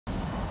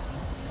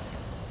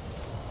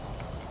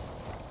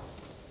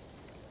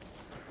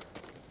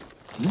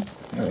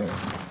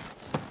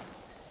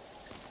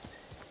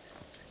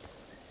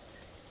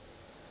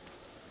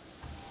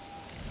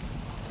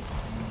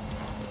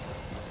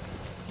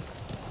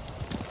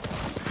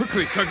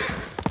Quickly, Kage!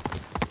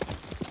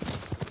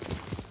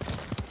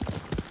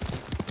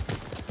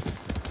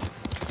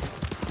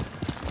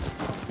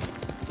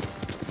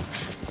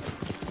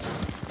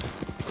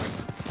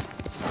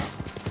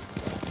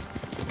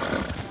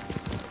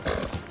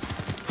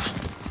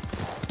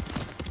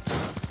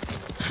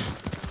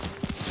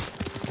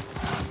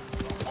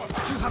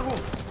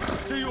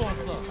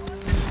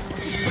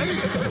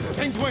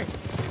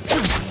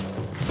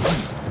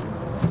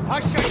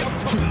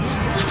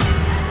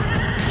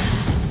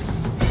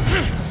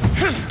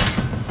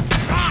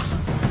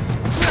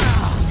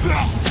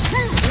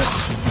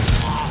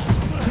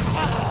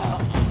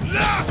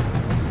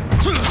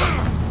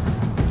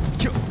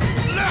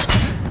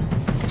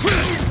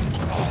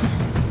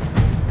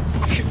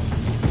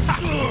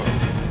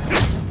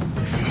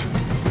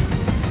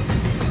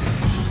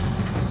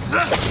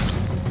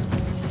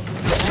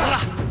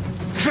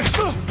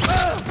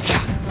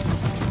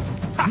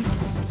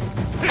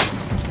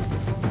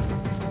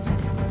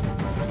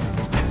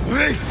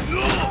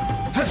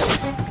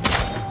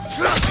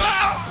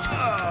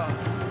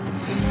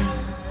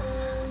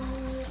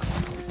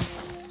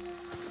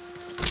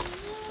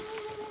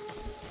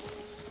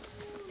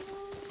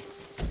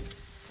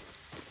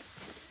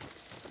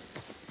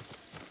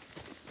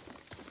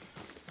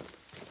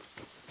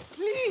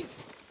 Please,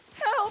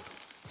 help!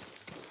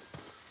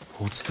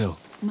 Hold still.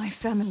 My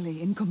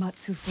family in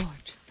Komatsu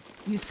Forge.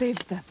 You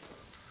saved them.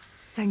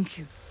 Thank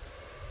you.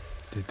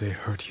 Did they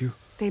hurt you?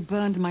 They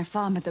burned my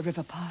farm at the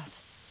river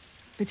path,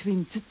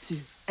 between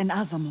Tsutsu and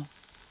Azamo.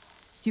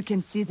 You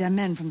can see their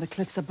men from the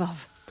cliffs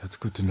above. That's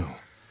good to know.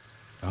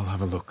 I'll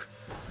have a look.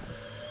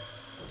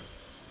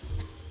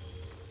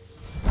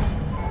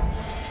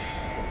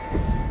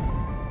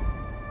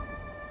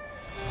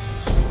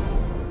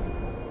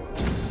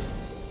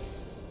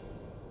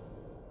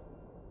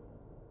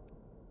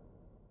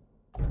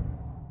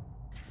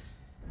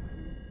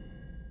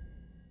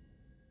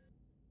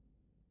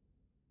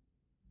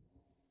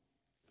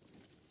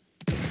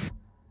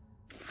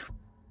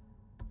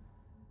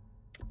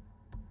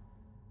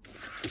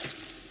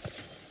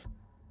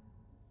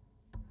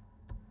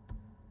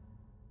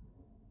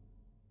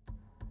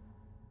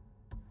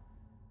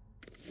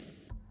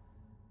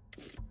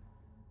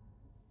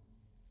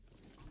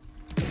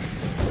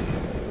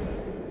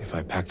 If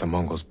I pack the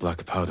Mongols'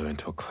 black powder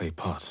into a clay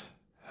pot,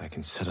 I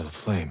can set it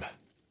aflame,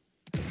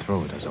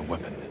 throw it as a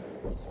weapon.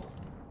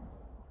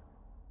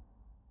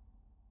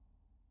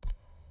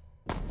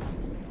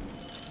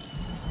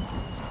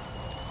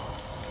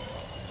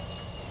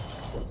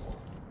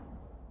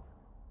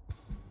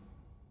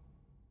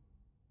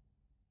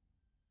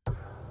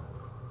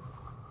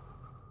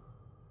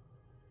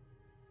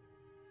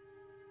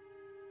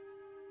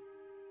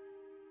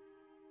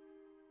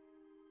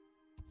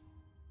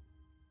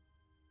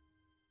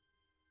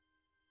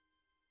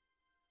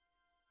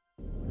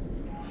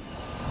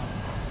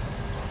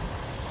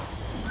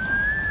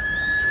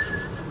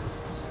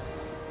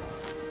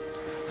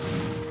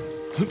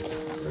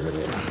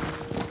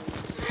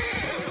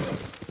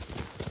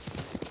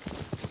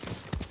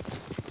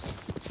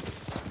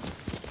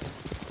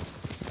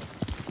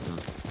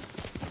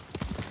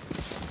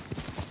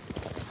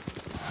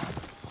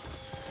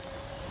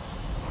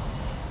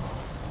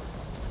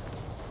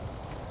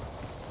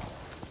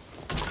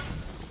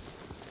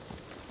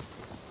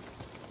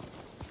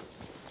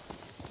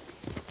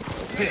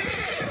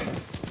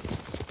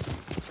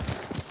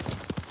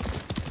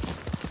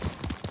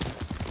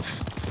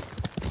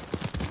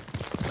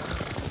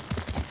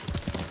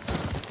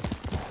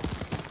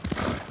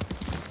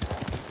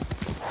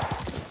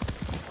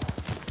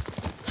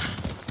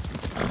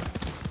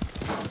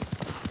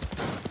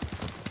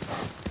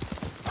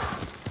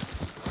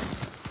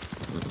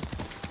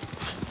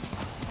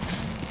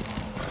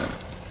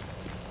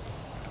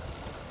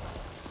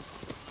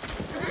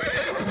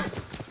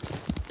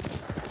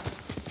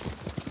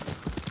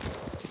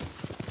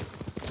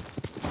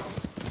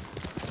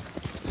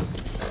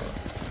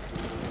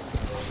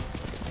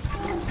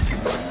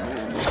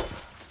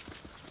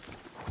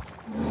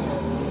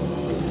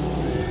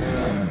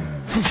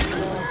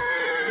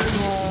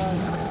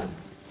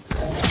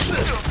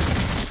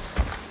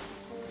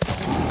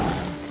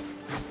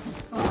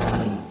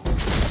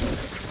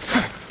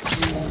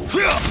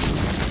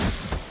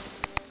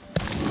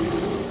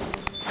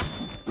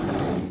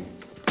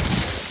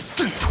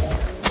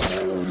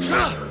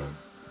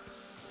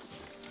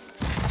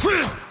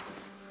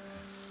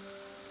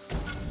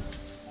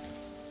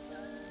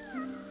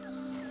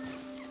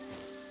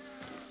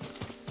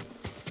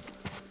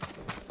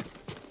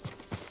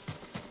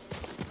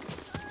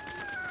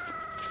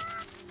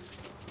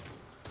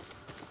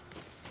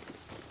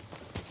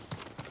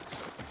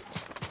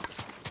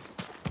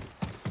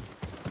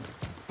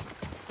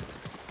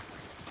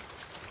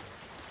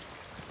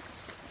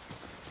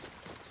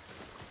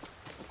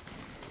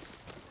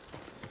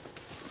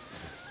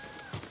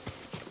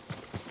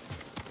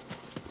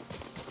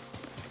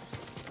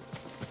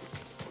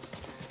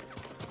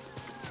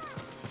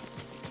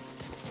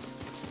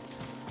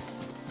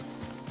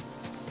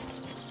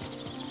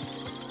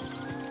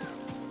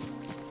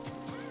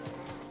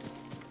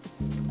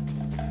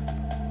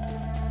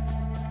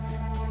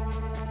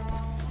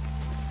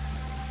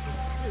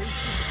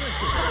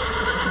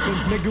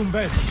 Könnt mir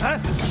Gumbel, hä?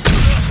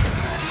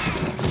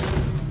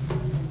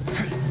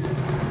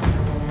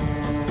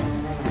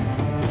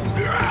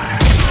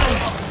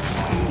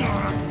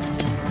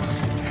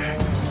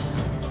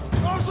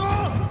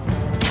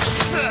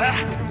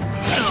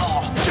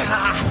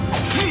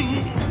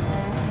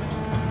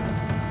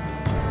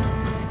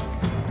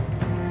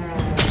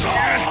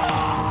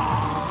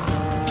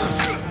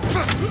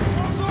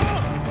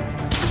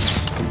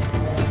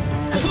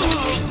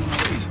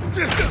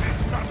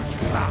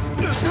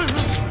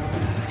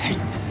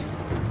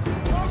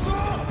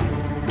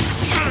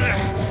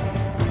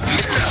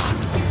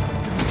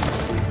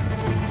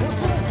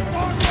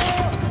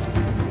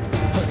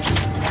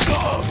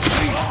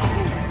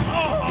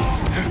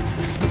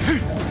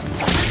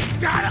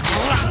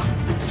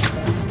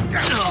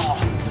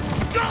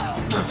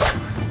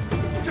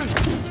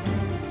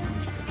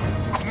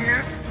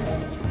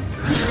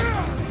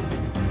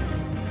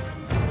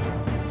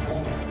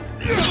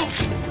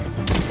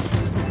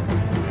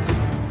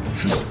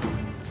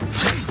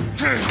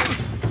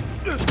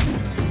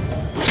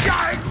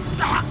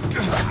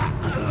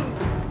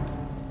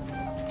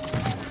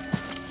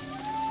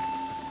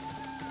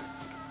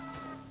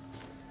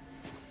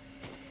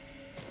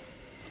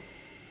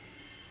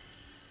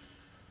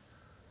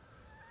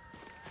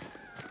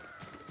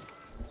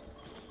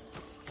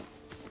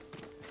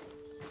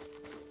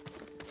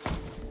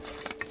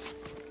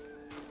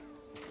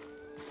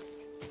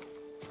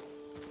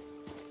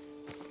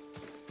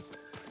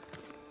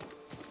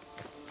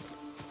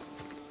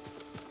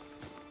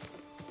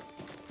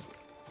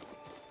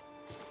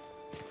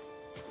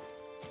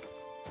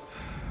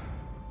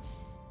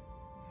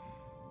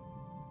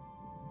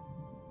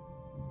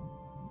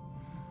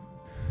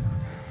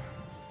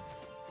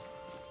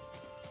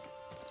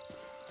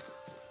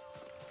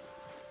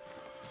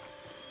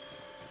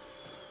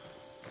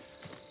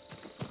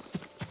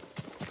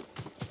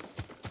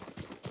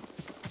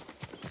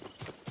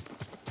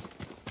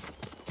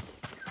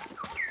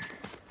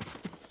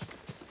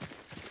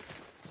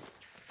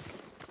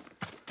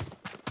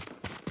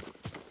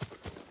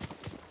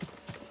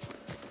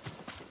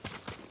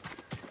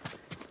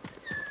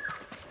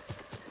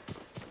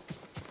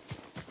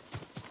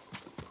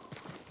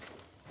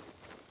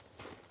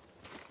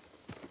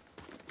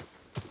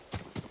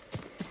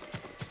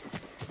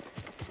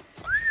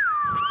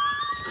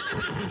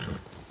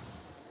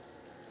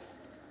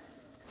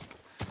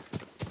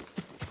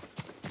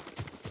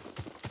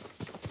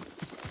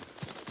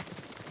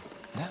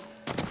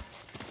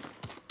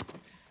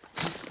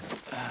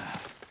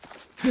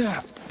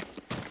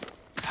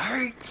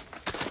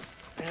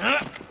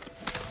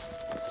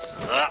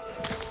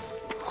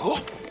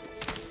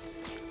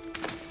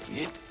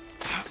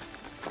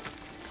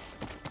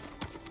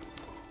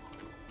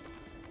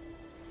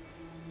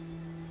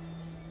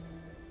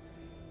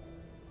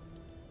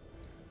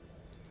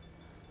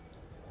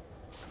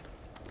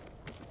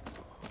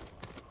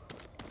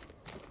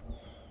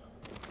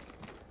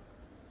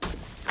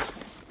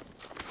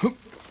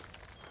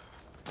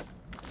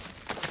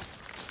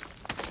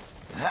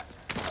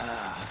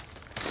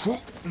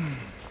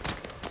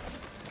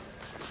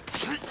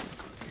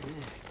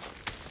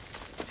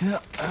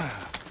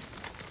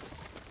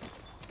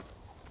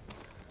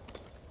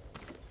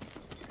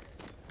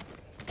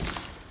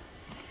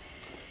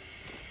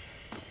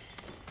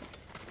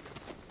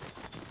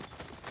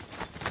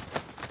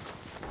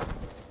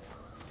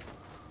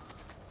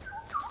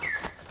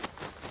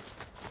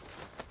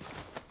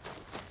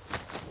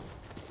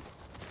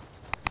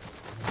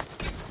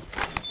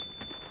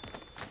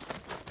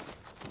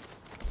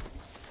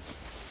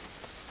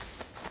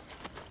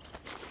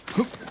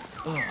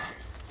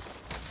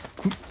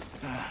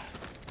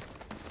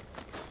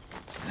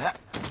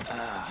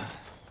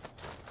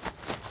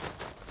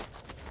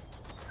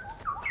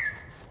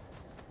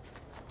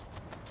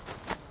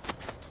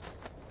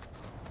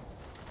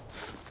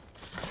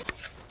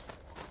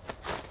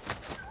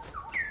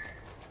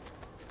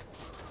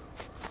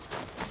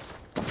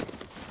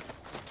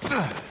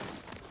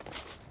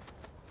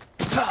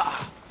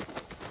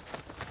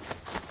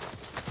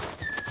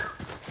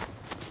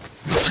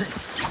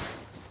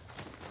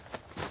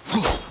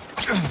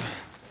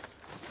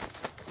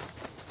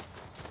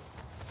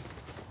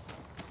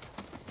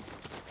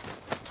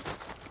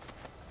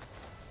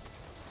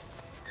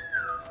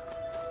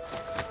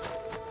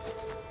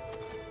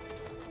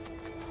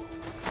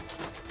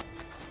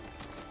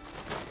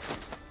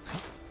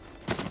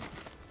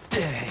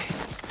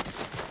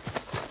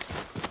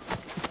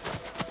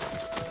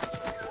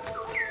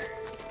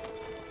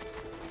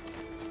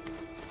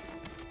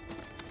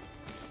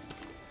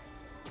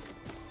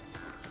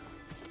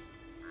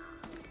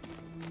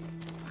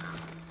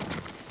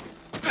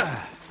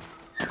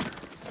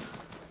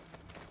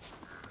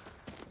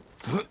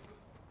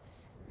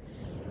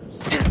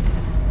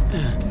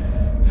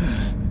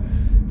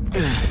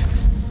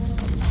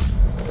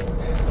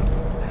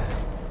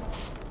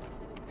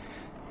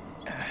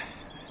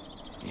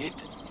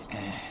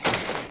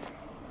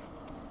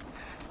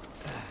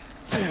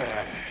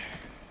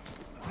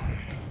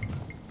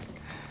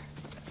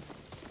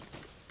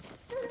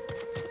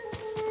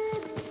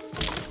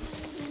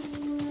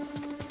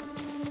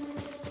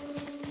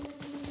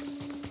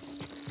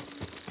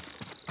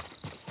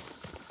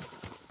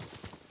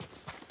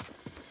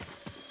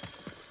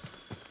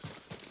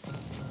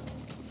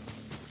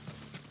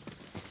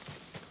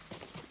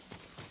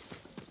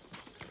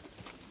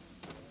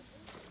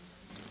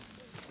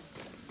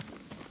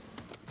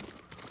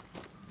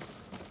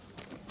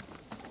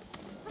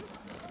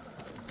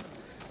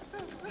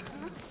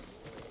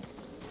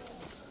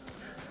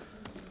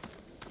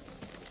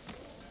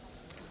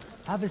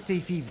 Have a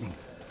safe evening.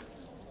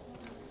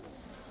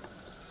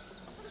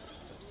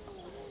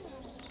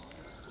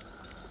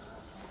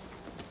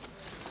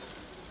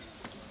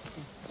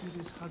 Is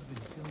Tsuru's husband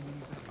feeling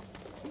any better?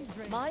 He's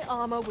drained. My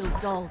armor will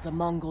dull the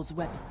Mongols'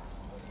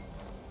 weapons.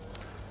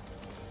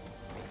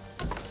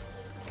 I'm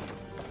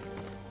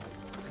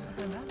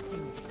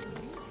asking.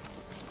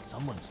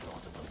 Someone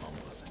slaughtered the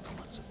Mongols at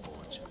Komatsu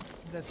Forge.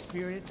 The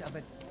spirit of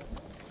it.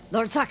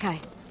 Lord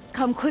Sakai,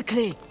 come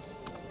quickly.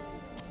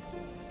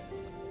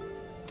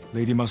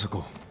 Lady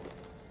Masako,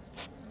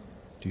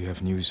 do you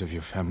have news of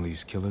your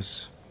family's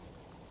killers?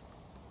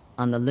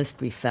 On the list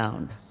we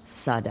found,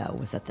 Sadao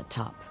was at the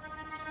top.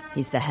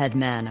 He's the head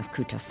man of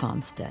Kuta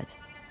Farmstead.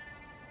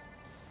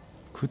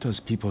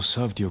 Kuta's people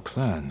served your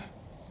clan.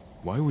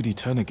 Why would he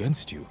turn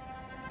against you?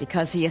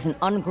 Because he is an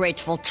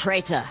ungrateful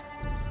traitor.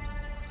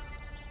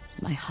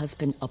 My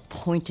husband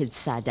appointed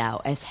Sadao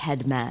as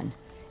head man,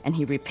 and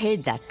he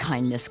repaid that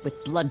kindness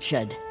with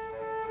bloodshed.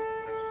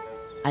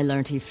 I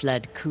learned he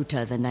fled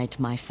Kuta the night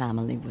my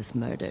family was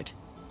murdered.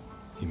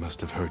 He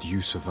must have heard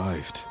you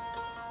survived.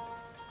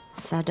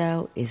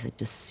 Sadao is a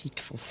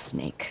deceitful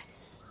snake.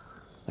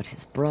 But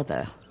his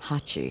brother,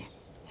 Hachi,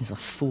 is a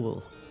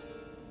fool.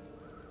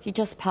 He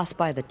just passed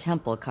by the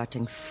temple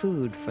carting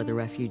food for the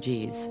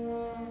refugees.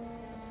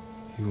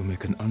 He will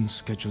make an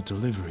unscheduled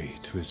delivery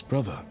to his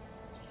brother.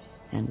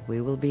 And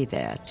we will be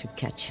there to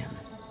catch him.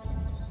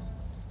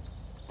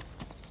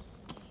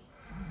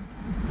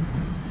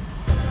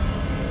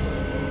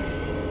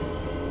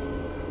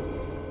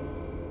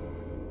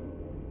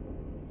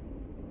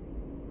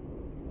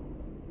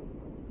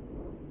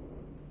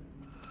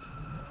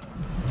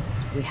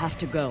 We have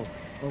to go,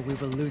 or we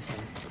will lose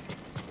him.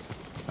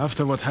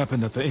 After what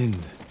happened at the inn,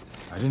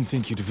 I didn't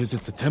think you'd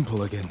visit the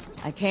temple again.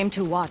 I came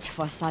to watch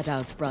for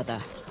Sadao's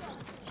brother,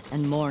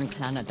 and mourn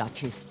Clan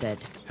Adachi's dead.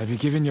 Have you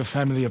given your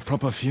family a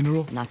proper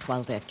funeral? Not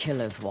while their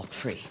killers walk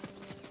free.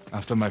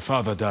 After my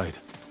father died,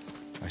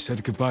 I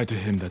said goodbye to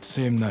him that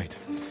same night.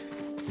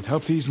 It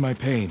helped ease my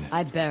pain.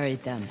 I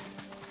buried them.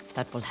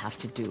 That will have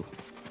to do.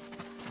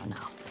 For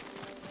now.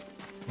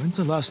 When's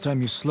the last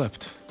time you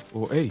slept?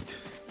 Or ate?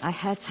 I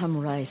had some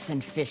rice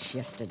and fish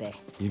yesterday.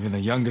 Even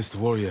the youngest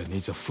warrior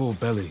needs a full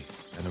belly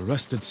and a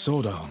rested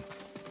sword arm.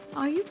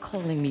 Are you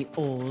calling me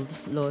old,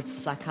 Lord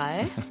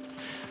Sakai?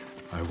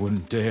 I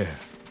wouldn't dare.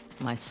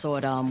 My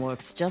sword arm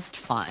works just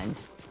fine.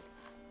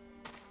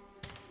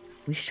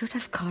 We should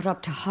have caught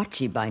up to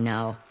Hachi by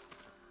now.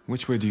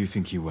 Which way do you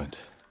think he went?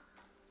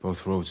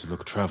 Both roads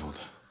look traveled.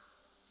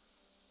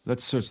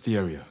 Let's search the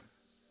area.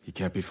 He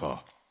can't be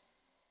far.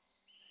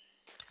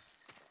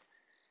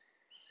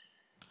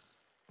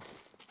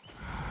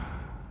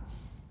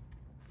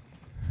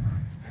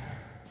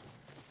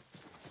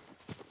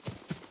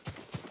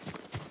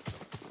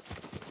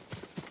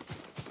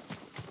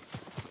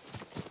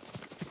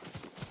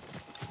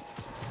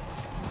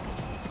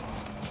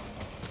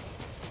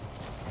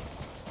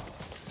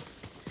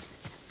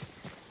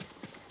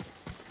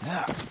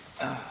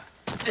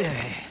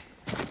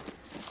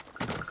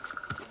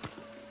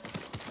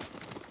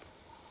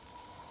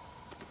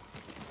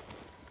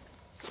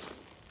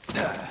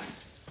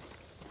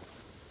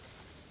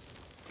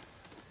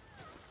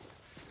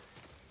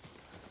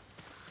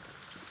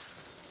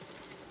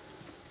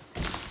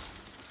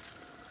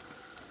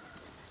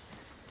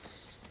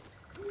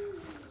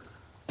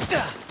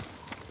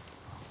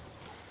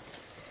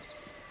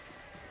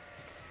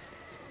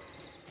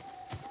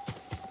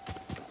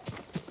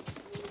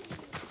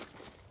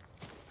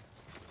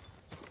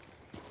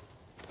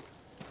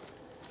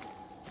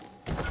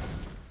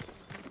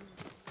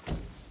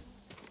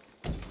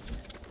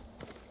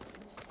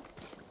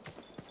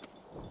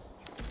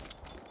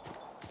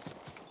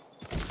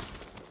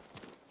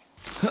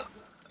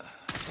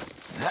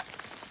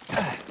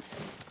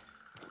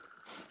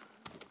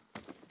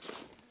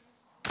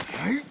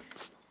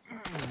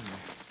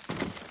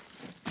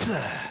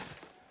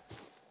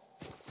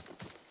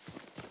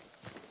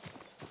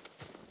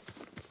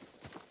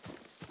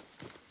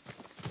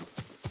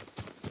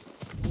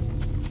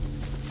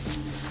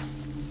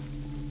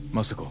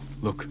 Masako,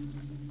 look.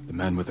 The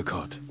man with the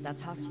cart.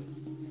 That's Hachi,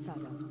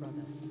 Sadao's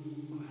brother.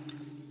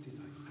 Did I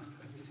pack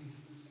everything?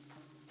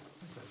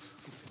 Was that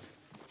stupid?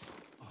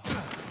 Oh,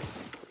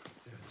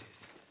 there it is.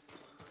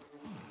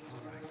 Oh,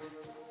 all right.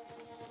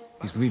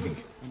 He's leaving.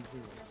 And we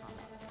will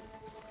follow.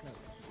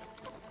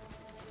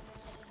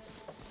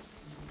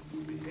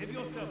 Behave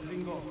yourself,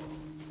 Ringo.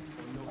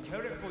 Or no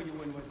carrot for you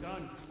when we're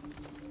done.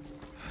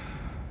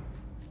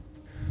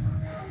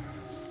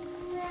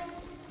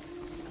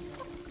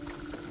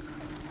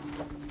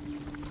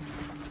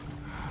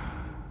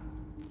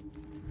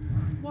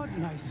 What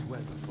nice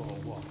weather for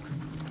a walk.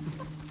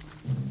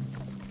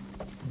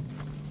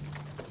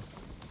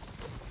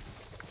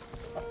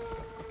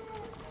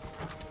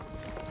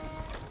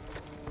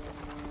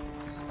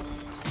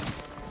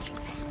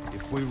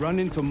 If we run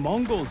into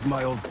Mongols,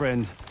 my old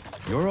friend,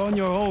 you're on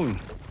your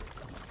own.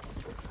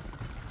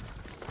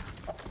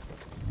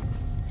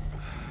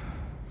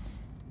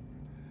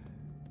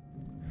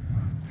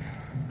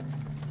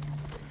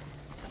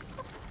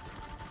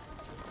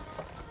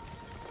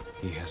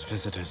 As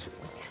visitors.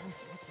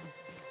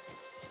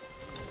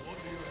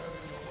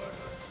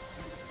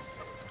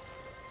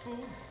 Food,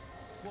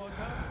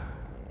 water,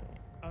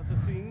 other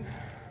things.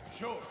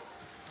 Sure.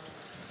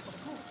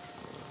 Of course.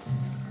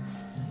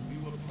 We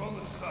were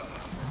promised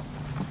something.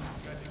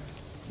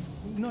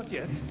 Not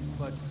yet,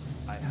 but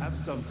I have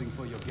something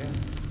for your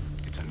guest.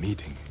 It's a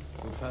meeting.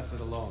 We'll pass it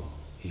along.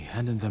 He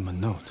handed them a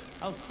note.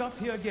 I'll stop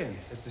here again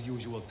at the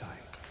usual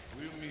time.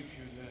 We'll meet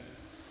you then.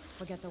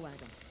 Forget the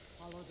wagon.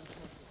 Follow the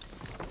horses.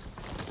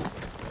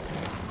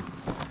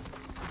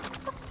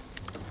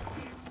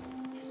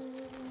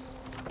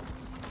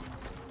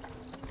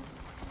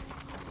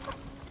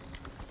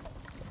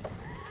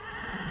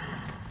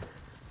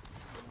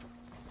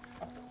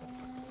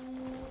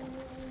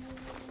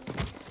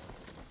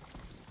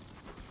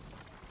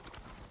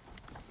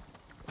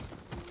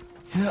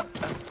 Yeah.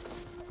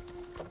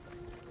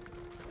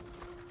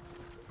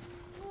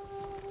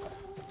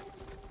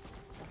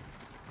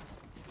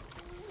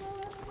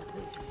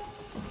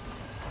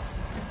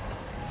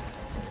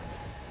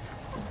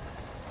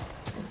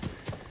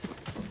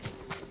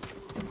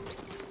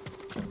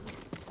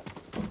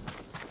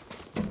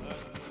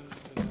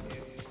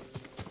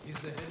 He's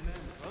the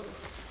headman, brother.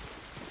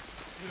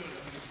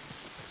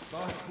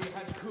 But he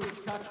has good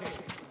sake.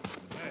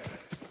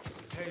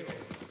 Hey,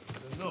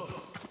 there's a note.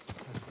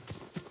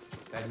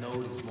 That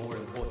note is more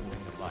important than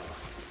your life.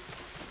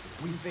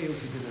 If we fail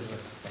to deliver,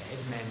 the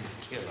headman will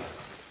kill us.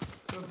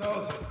 So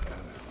those are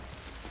family.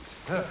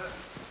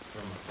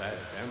 From a bad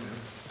family.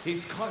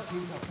 His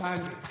cousins are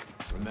bandits.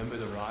 Remember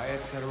the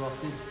riots that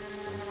erupted?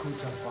 When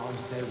Kuta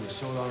Farmstead was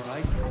sold on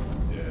rice?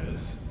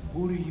 Yes.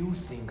 Who do you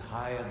think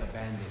hired the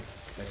bandits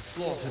that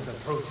slaughtered the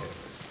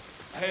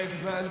protesters?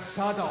 Headman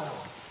Sadao.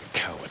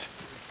 Coward.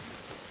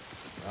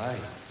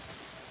 Right.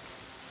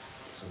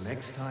 So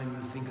next time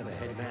you think of the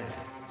headman,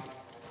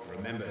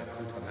 remember the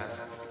Kuta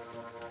massacre.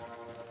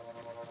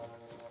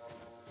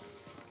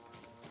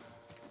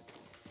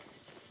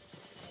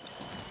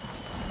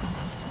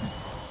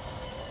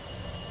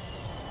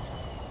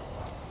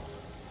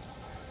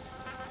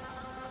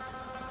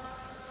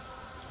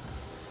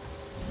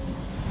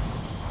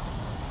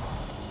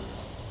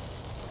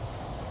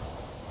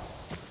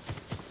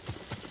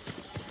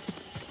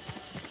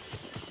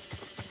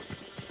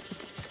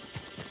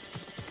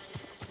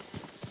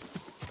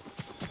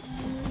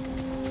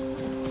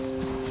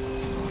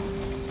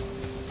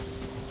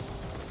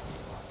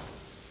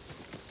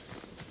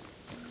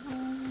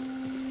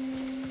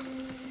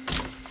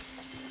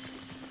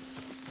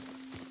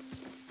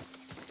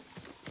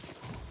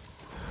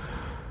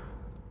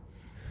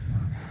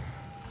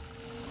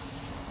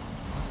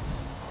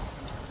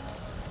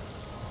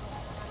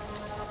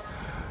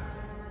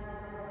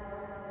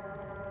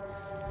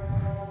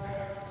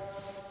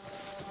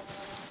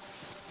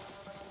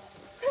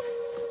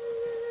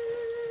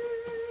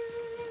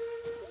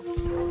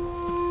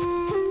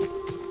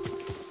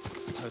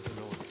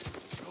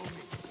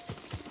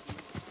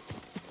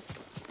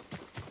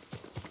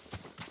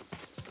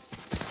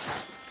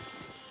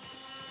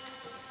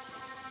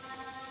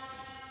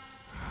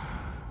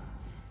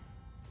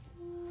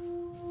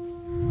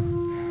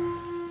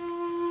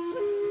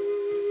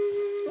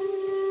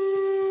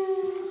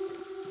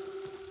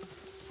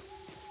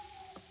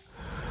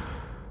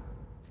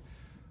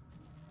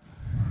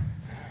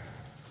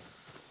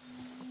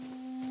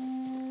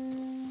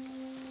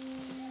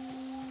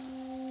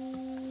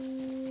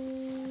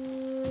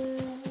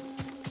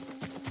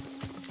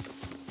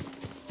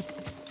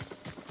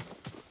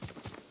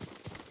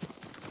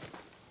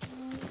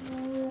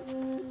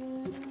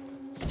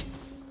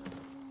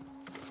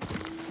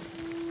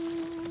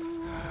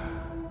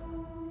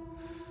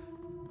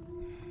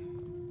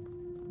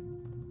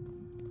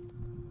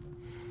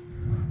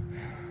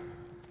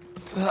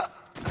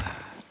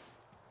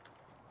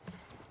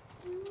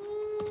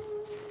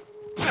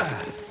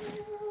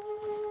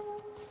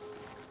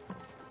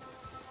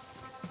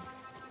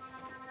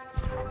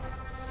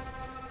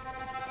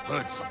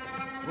 Heard something.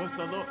 Worth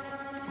a look.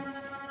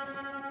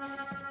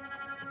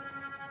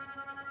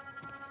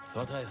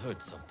 Thought I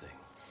heard something.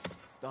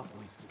 Stop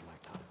wasting my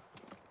time.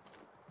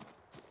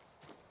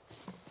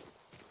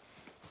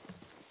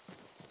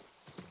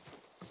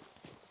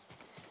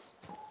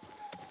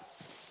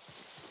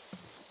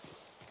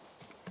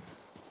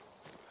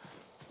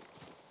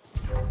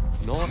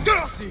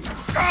 North Sea.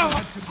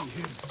 Had to be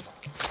him.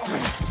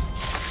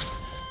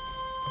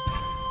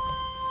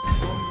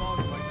 Going on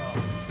right now.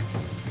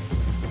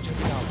 Check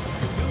it out.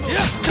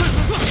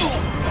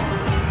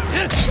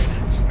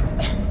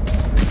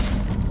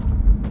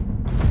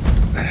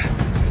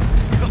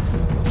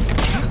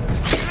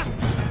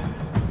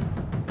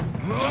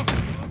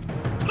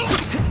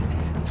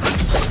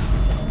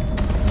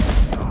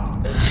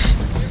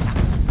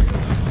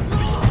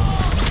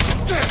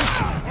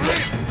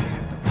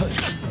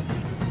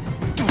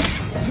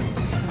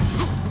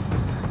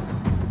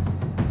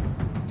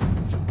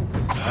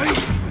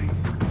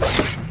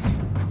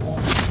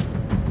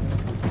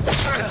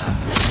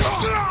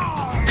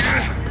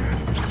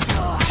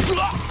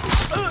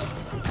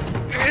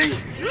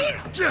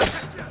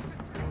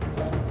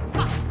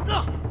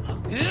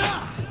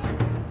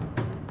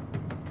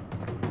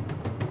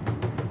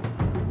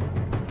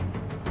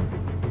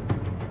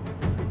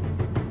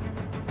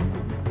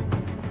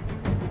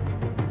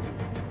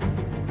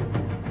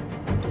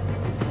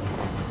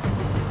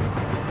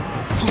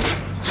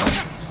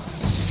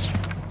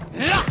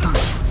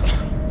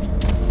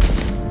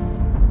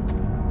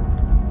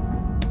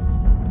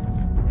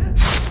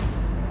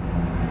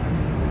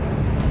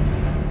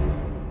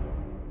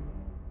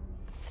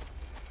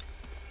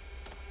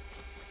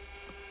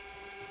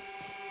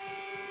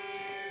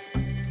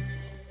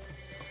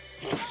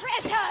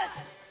 traitors!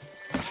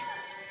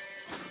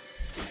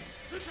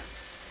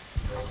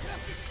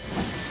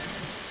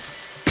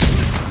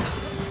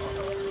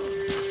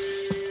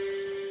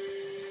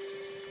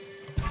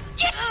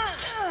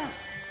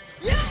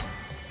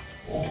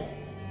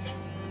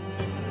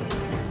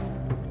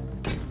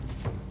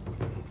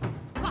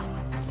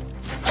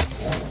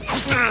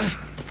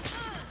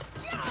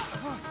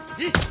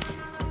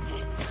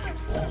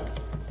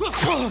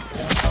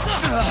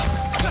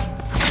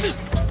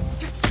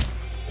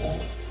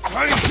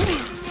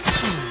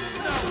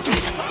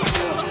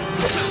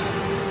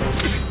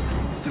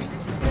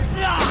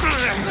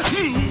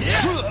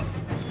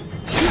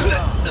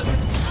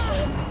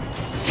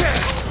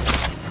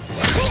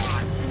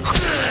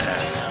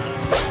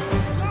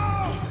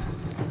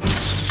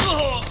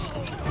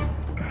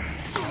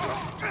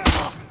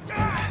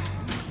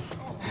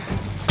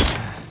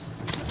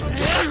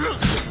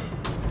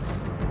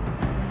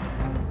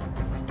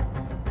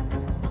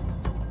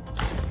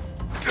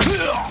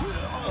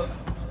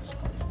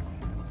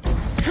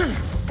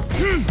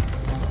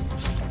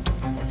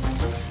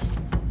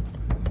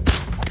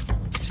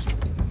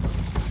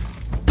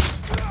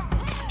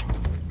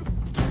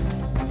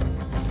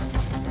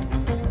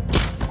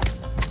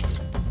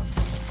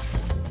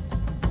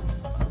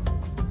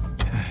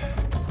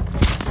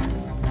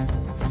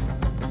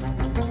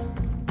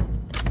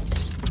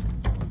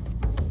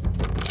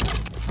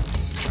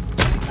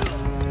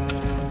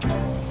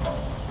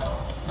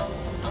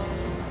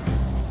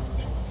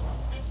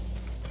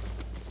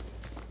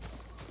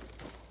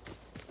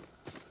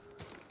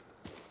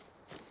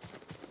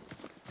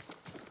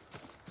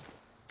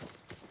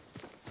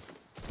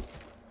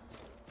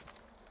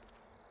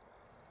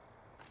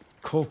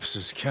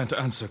 Corpses can't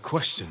answer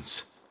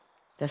questions.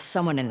 There's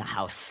someone in the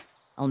house.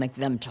 I'll make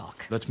them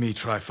talk. Let me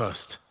try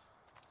first.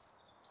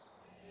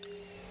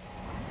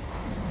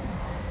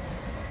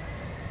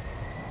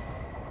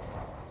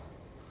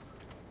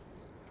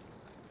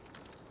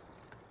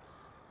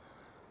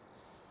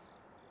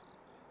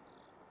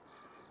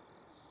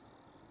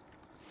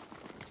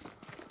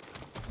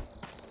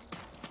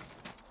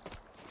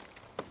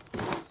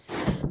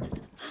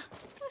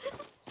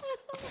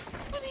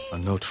 A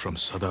note from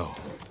Sadao.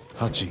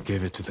 Hachi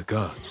gave it to the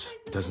guards.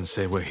 Doesn't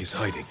say where he's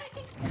hiding.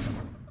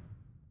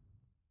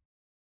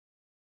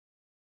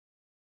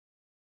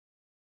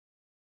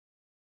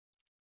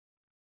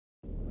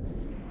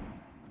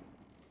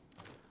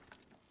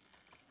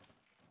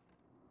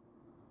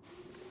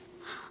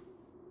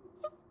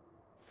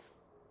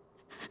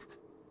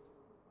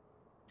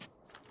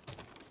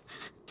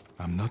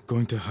 I'm not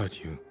going to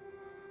hurt you.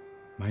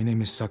 My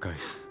name is Sakai.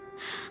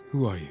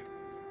 Who are you?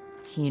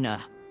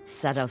 Hina,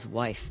 Sadao's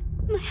wife.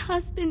 My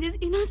husband is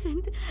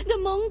innocent. The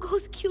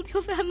Mongols killed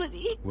your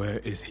family. Where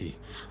is he?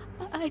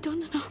 I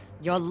don't know.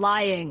 You're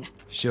lying.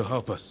 She'll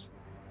help us.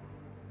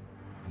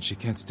 And she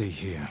can't stay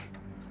here.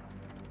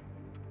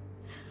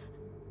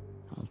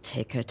 I'll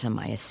take her to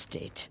my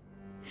estate.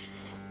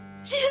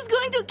 She is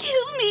going to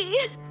kill me.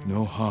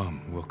 No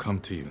harm will come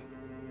to you.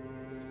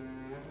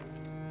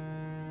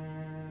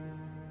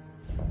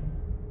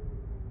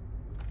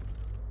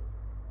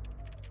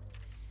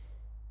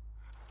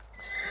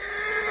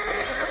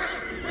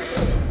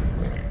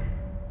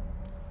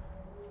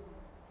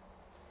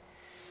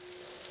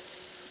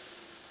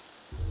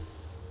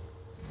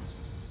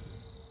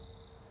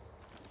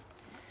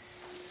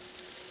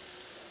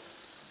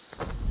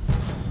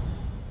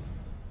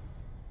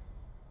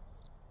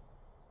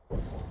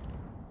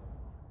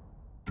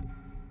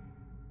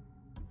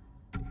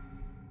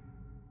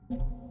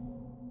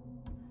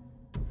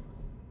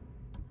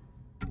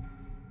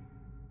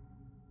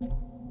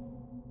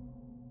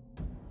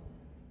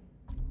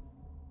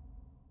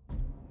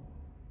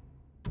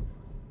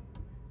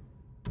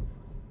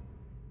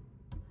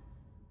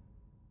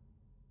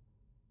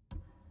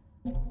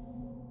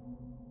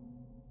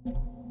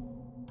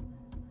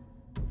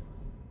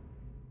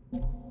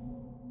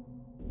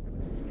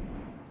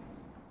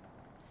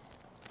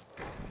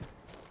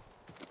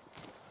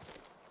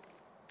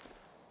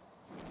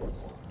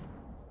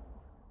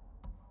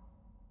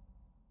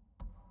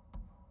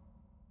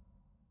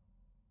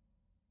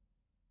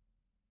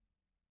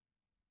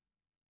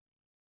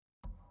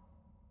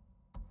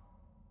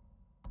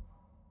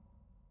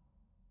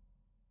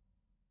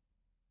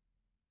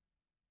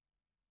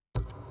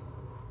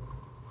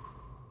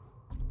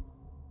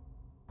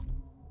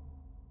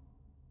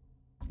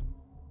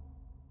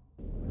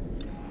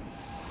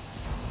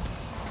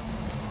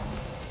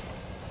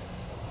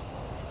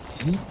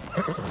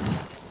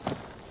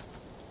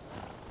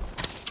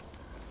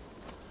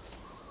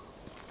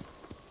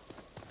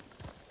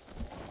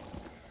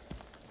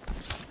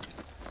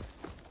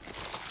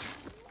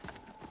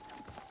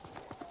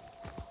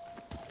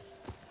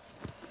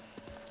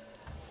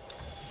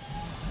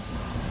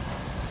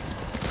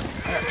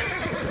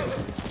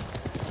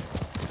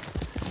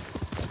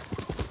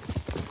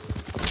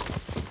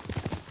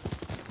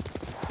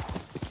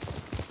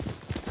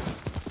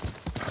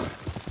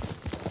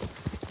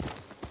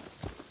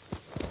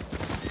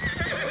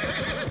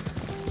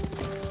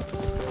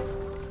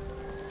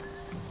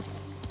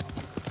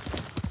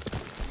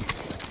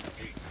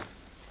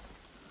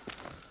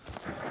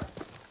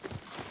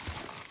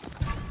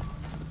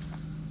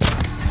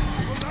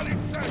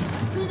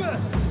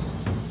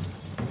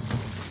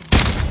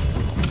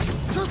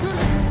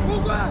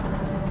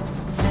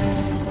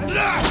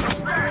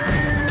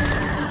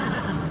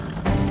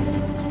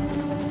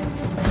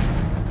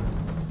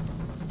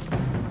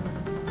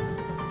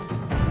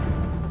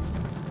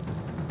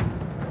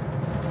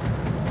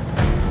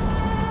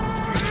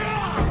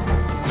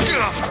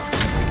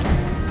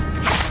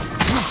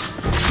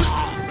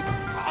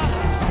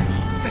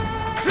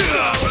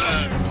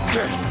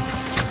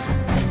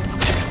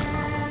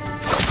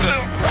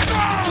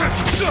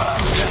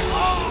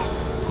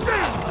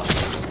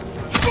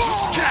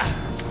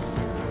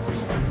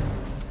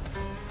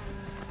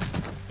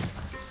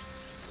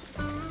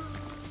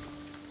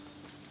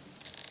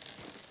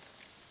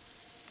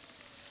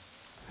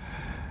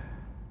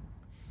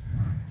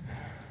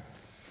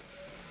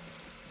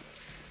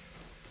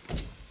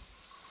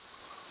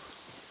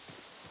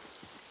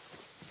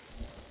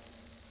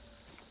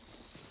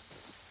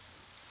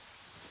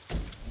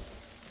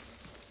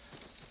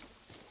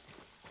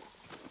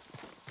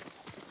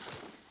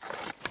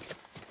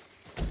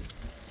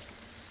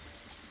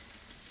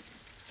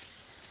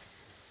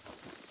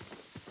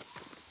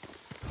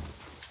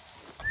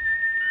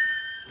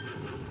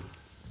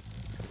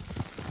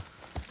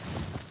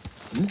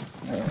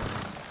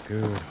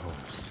 Good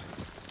horse.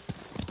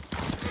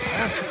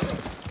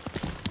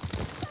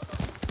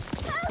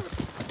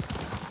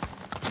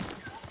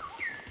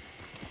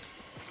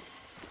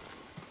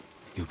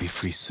 You'll be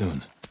free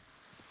soon.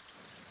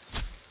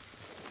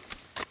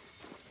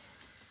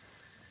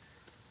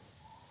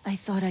 I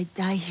thought I'd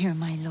die here,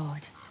 my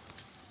lord.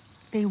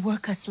 They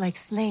work us like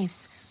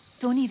slaves.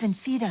 Don't even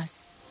feed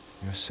us.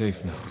 You're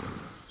safe now.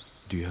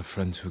 Do you have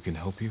friends who can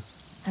help you?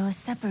 I was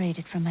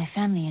separated from my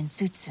family in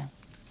Tsutsu.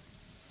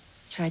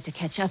 Tried to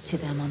catch up to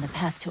them on the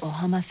path to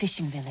Ohama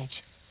fishing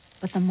village,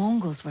 but the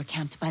Mongols were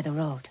camped by the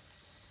road.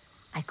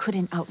 I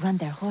couldn't outrun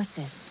their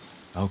horses.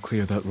 I'll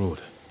clear that road.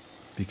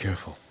 Be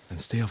careful,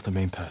 and stay off the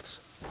main paths.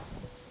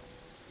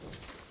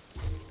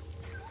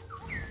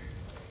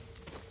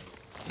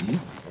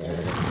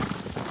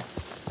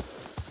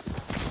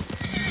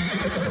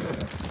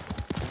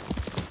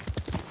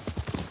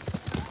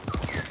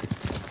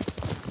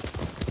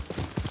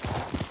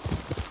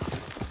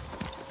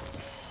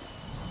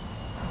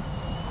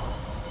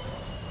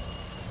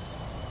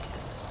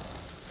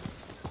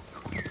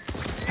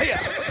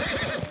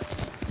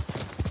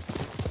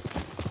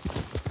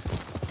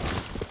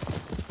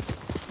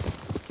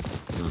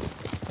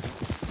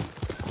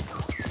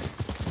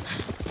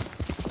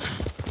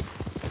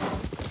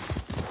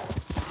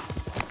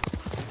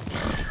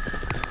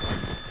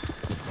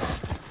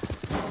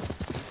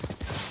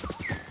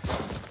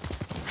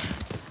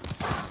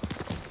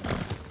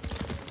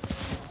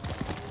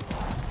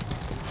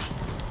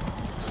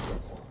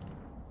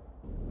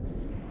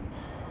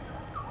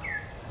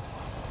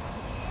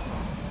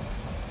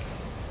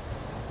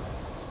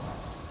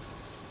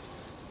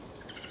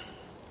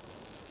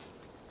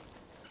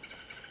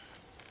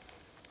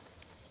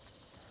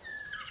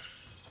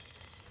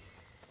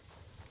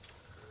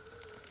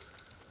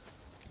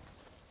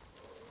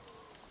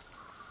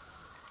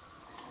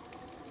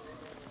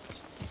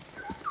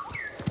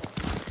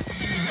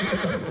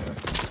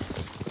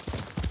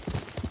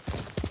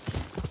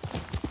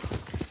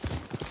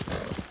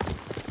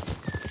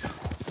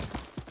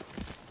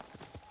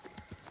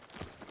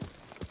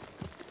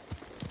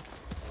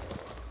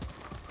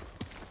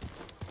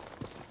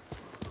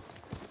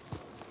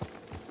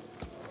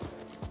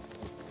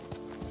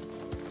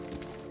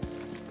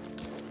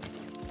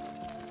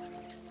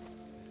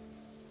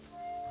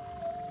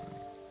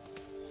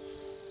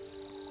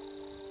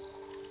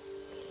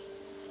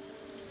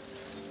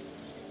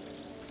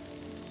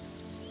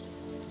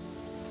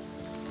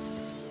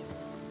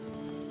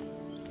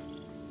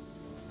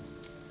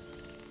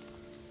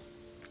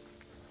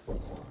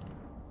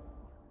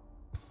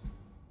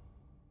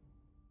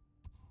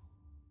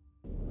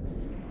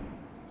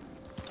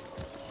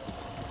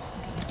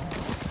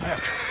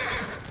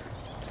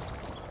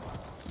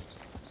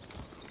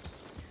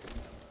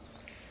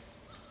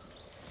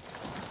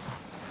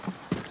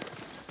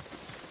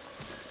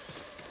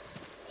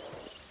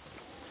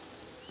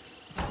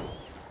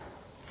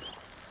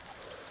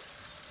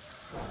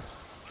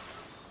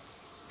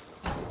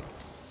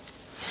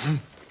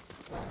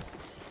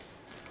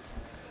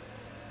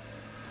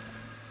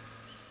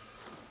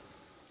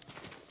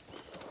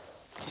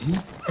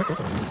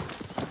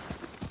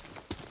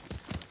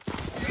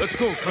 Let's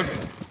go,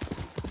 Colonel.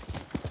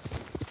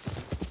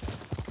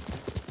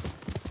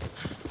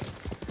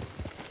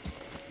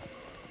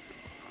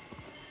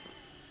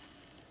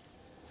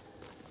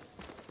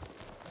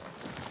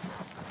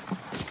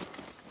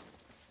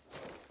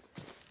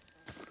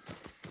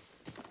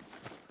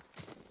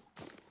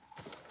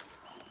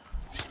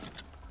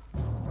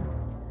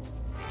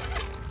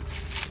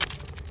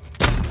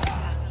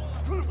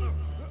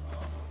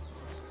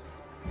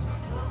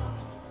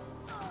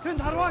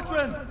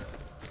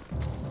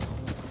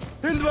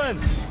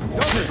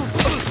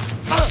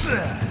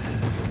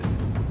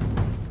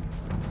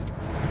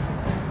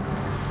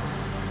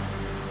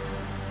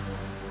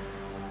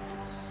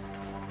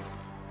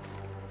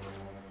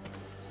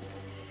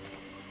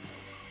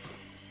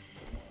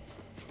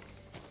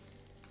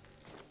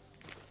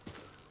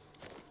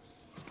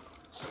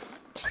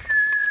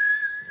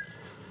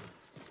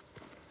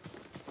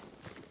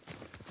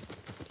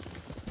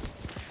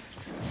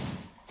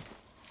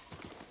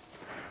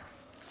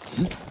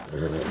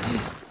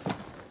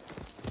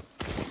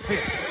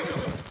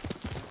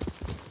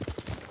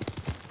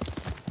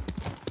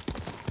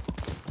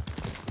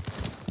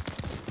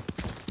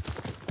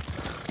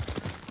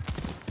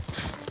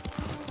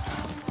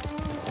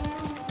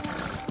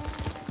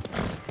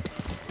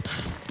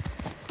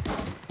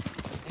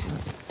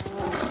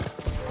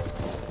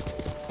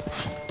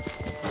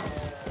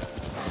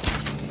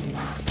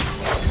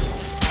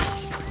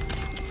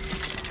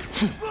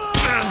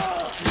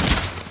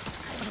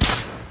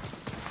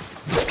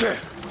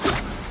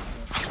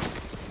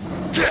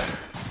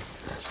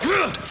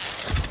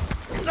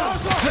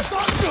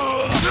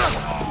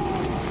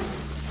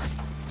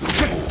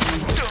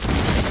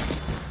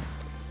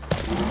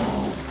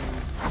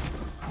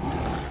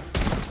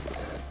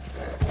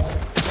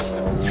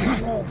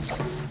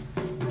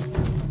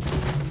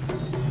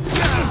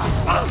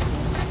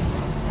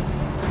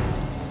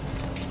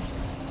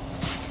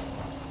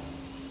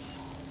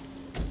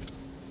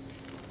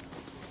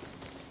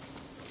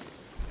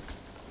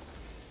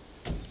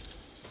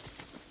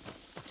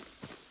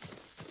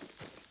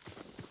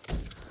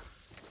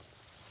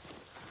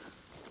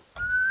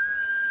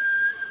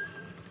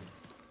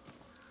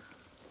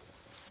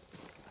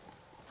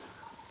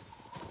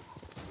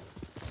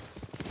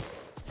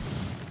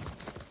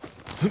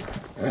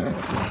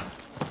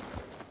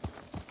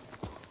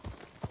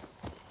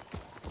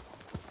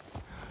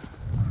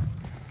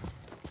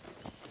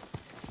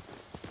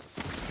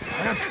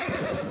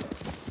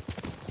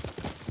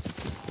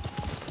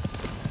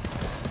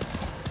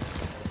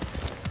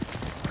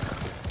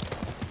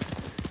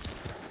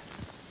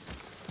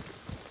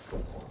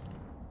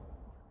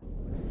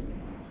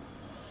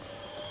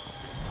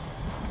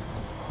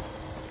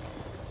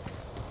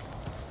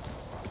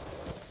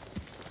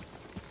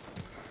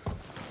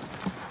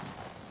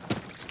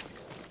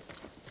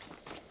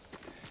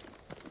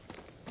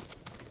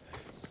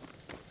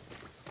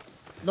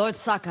 Lord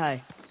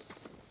Sakai.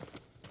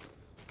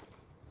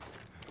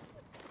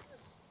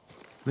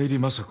 Lady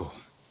Masako,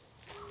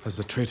 has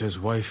the traitor's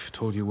wife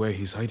told you where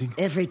he's hiding?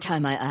 Every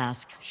time I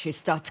ask, she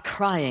starts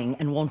crying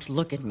and won't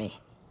look at me.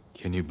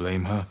 Can you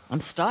blame her? I'm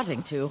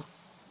starting to.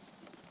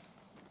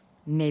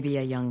 Maybe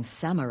a young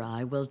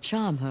samurai will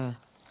charm her.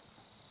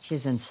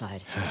 She's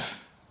inside.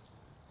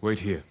 Wait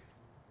here.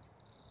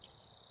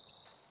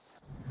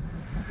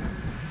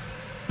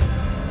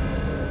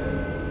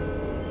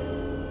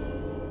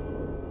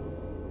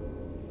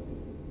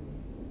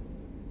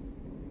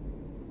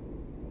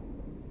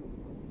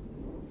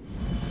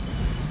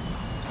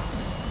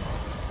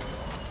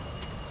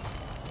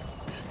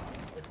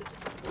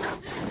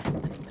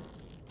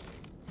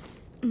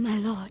 My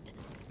lord.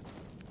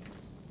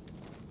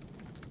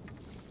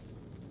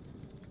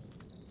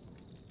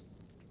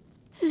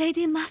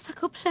 Lady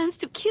Masako plans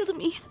to kill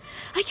me.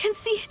 I can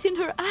see it in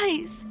her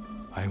eyes.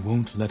 I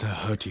won't let her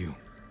hurt you.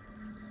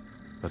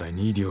 But I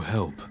need your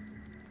help.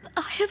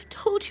 I have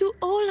told you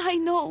all I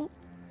know.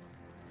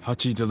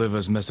 Hachi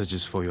delivers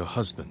messages for your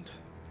husband.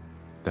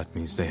 That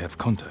means they have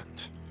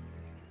contact.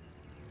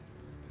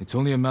 It's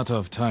only a matter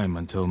of time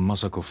until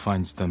Masako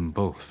finds them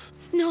both.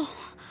 No,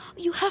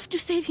 you have to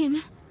save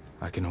him.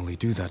 I can only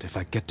do that if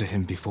I get to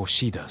him before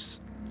she does.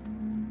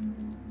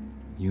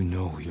 You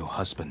know your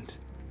husband.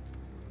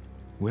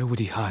 Where would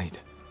he hide?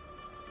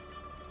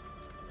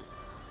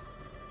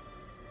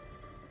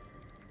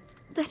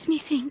 Let me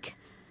think.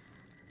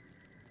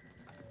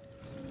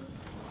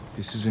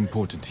 This is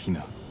important,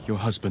 Hina. Your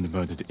husband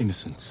murdered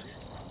innocents.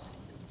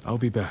 I'll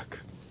be back.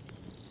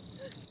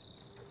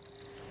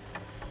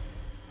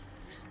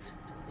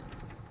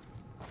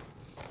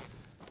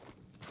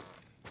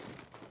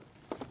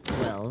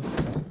 Well,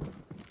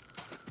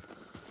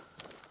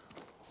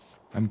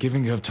 I'm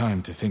giving her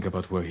time to think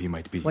about where he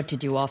might be. what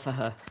did you offer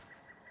her?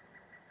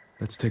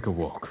 Let's take a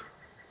walk.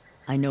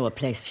 I know a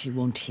place she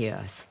won't hear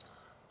us.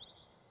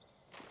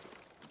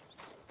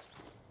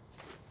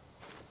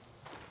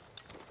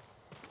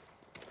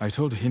 I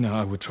told Hina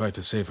I would try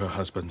to save her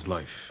husband's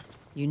life.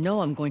 You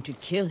know I'm going to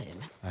kill him,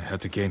 I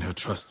had to gain her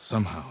trust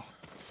somehow.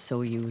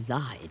 so you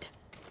lied.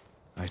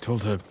 I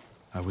told her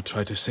I would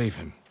try to save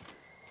him.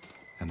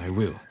 And I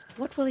will.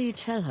 What will you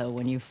tell her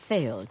when you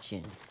fail,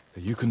 Jin?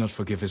 That you cannot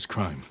forgive his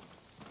crime.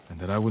 And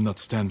that I will not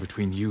stand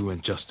between you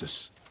and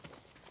justice.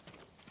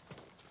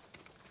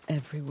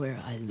 Everywhere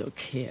I look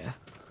here,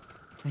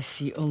 I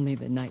see only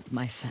the night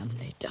my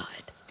family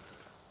died.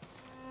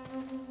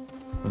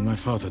 When my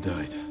father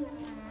died,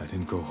 I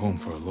didn't go home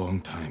for a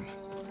long time.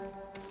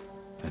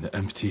 An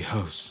empty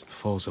house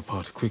falls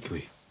apart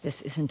quickly.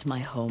 This isn't my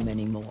home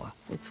anymore.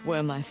 It's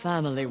where my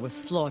family was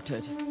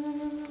slaughtered.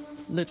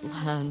 Little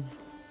hands,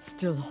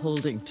 still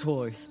holding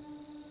toys.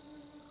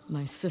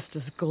 My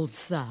sister's gold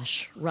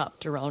sash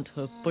wrapped around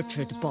her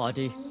butchered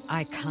body.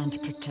 I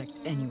can't protect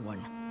anyone.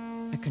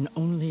 I can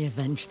only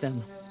avenge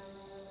them.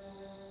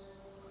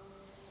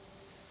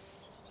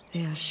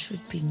 There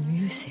should be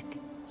music.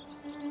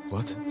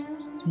 What?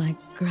 My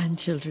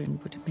grandchildren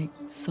would make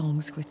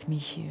songs with me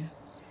here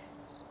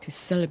to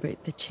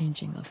celebrate the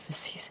changing of the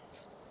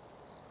seasons.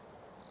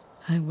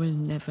 I will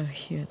never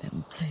hear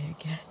them play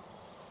again.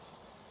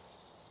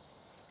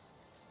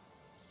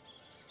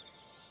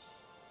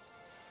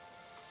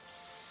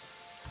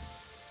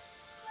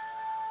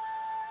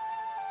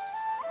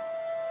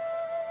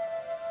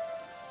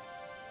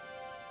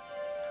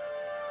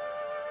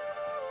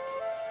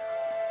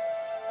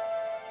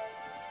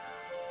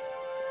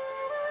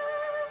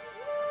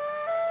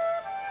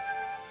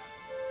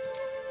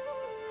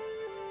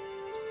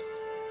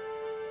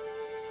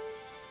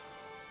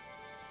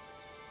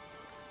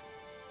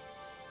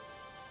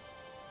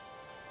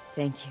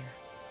 Thank you.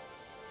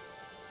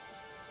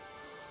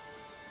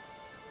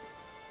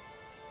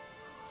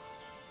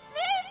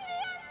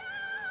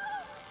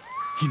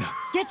 Hina!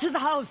 Get to the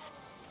house!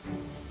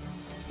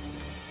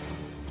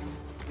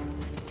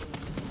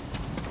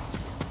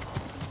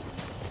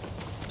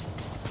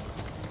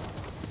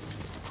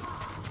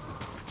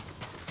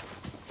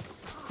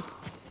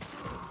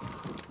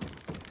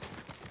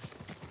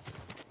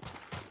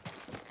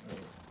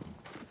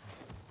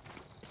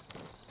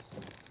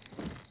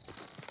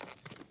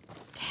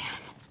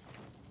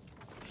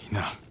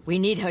 Hina. We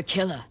need her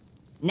killer.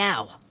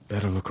 Now.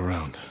 Better look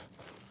around.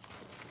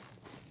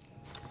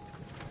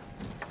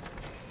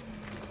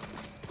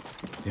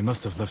 They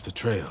must have left a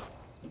trail.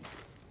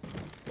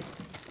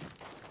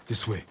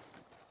 This way.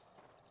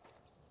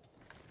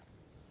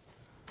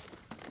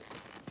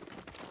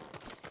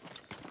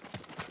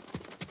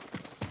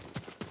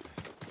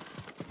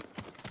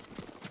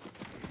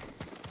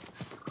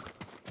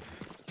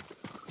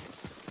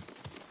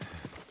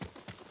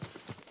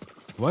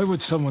 Why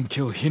would someone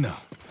kill Hina?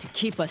 To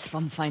keep us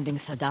from finding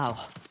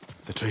Sadao.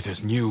 The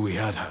traitors knew we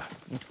had her.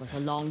 It was a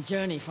long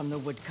journey from the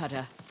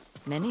woodcutter.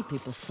 Many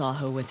people saw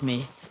her with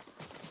me.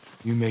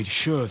 You made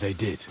sure they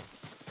did.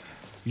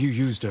 You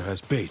used her as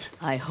bait.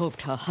 I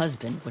hoped her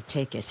husband would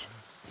take it.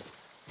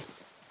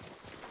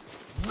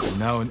 And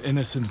now an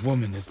innocent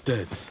woman is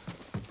dead.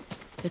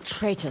 The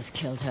traitors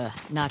killed her,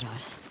 not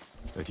us.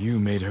 But you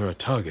made her a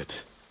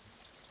target.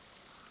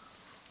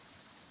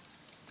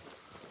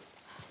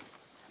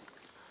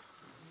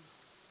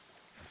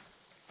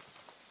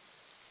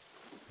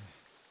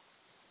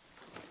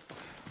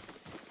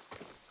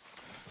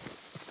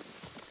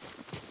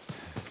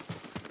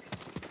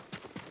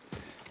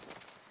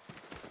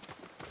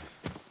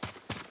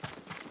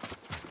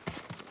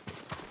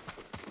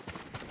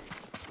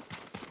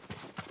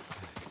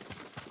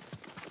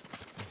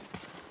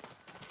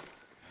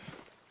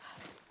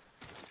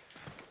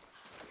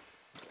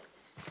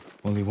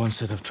 Only one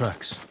set of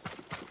tracks.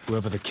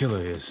 Whoever the killer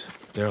is,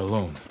 they're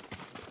alone.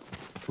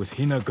 With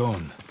Hina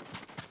gone,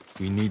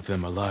 we need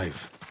them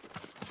alive.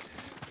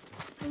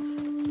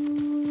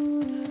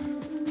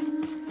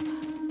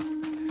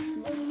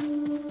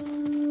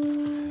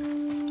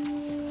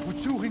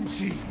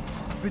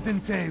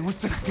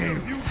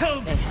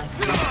 Help!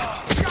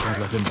 Can't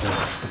let him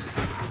die.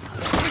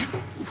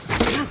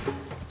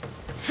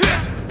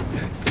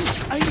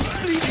 I'm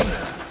bleeding!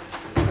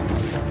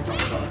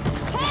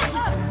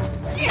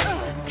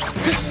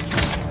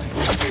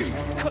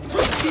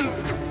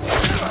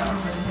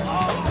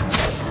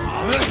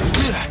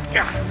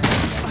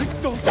 I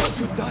don't want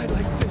to die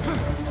like this.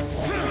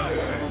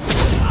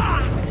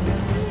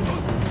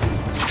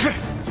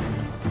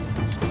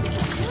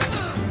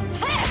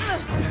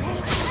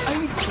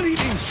 I'm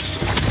bleeding.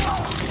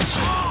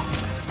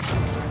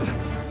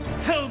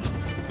 Help!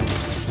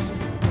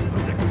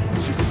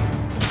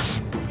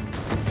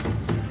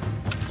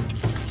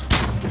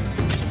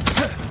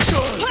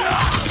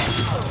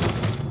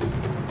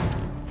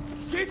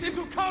 Get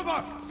into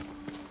cover!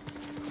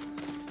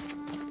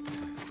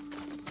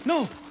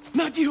 No,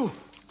 not you!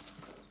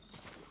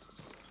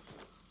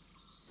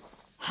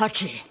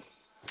 Hachi,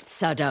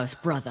 Sadao's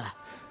brother.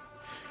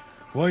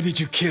 Why did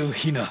you kill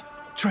Hina?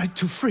 Tried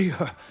to free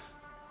her.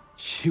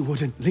 She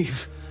wouldn't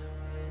leave.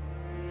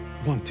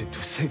 Wanted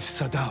to save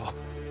Sadao.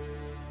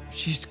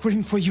 She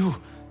screamed for you.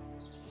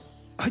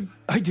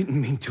 I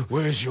didn't mean to.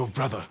 Where's your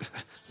brother?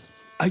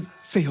 I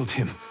failed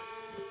him.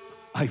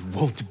 I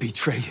won't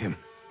betray him.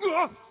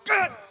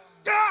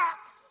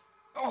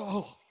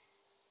 Oh.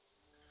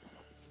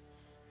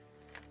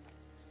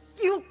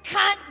 You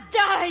can't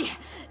die!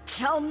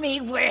 Tell me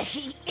where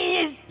he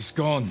is! He's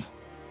gone.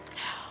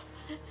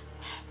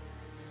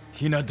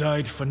 Hina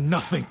died for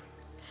nothing.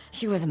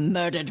 She was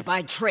murdered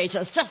by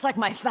traitors, just like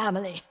my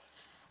family.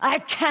 I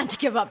can't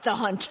give up the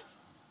hunt.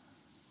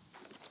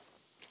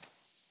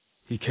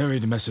 He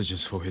carried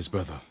messages for his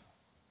brother.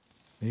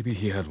 Maybe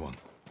he had one.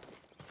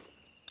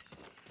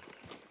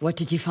 What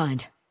did you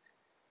find?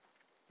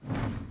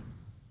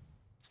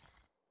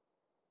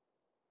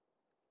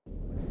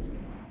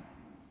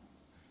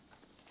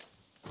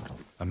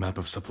 A map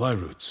of supply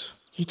routes.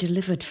 He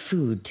delivered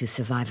food to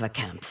survivor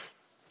camps.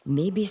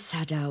 Maybe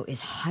Sadao is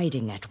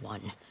hiding at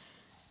one.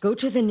 Go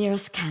to the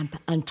nearest camp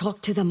and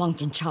talk to the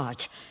monk in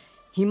charge.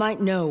 He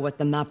might know what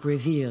the map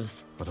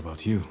reveals. What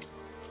about you?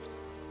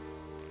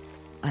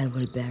 I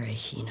will bury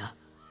Hina.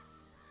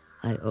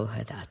 I owe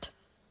her that.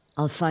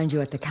 I'll find you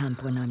at the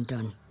camp when I'm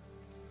done.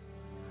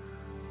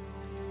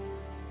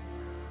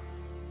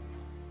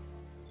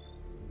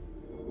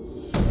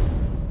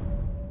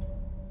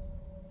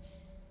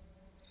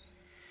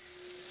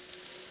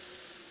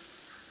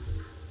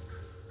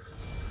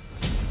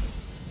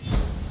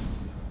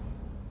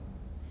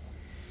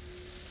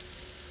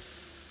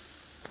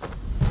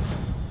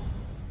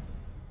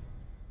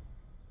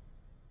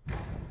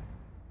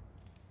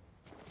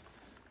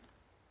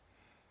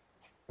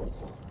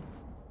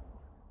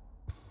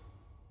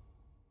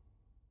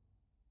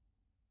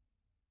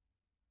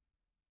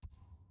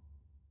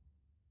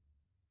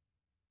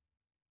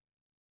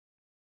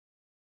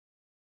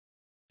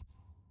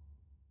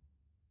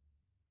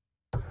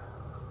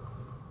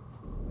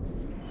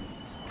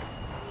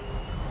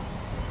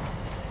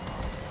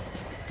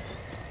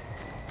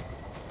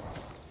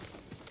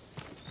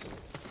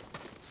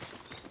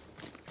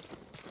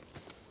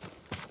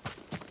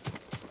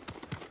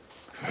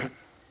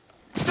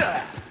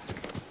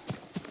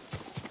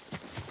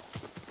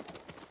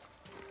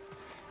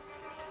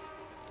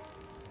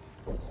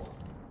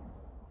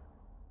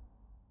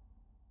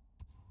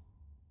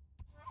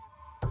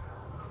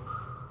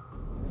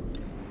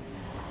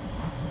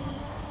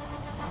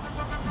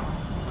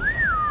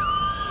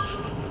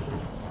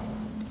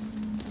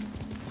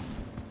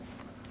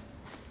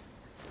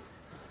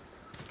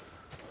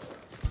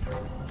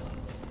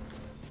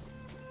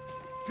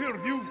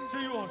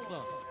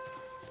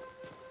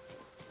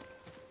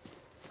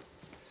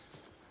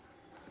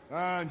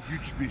 Ан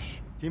güç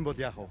биш. Тийм бол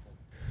яах вэ?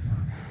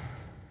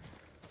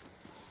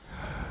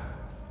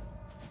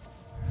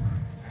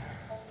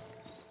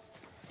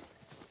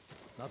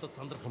 Надад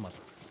сандрах юм аа.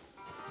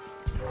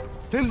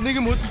 Тэнд нэг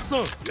юм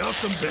хөдөлсөн.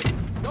 Яасан бэ?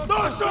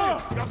 Доошоо!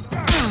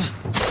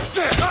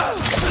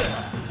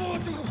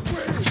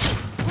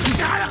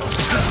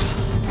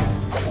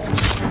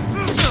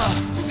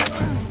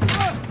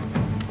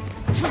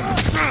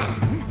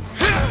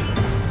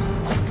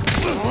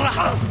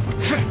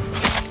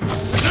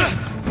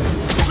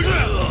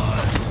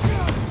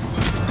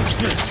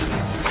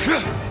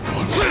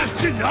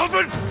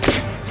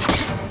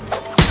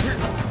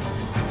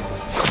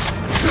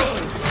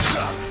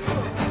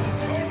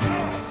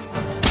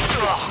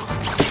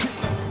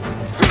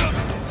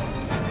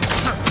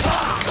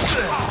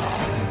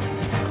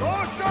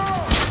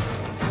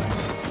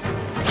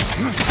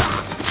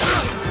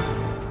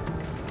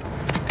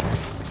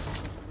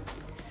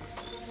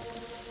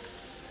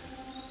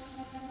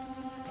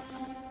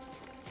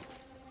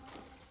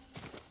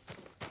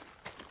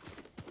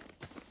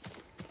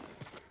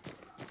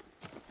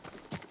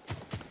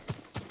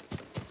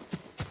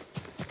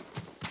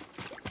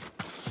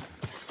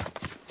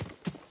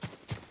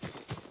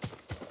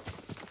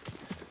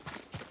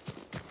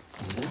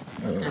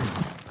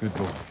 Good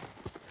boy.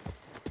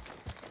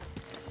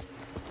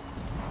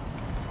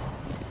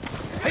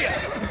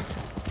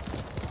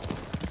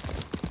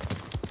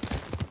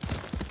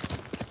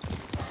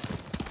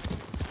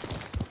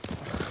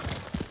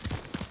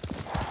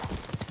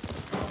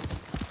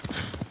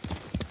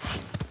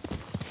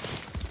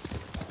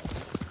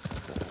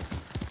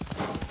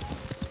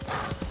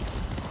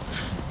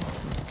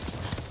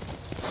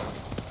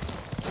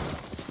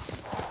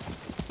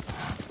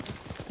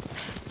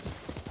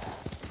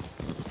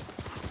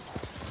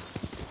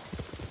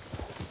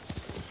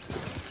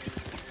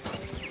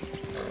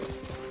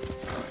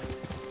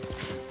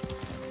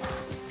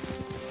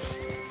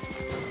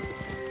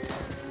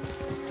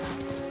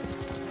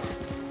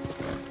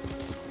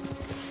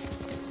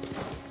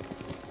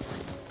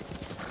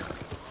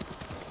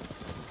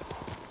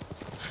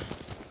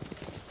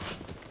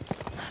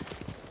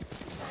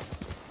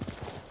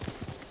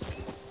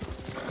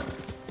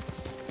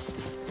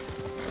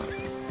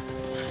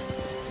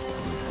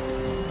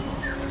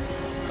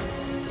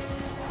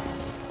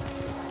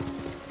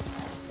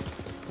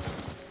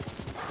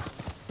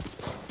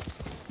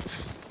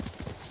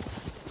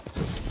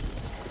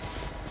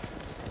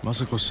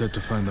 Masako said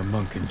to find the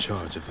monk in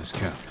charge of this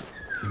camp.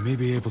 He may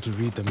be able to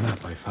read the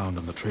map I found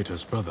on the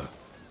traitor's brother.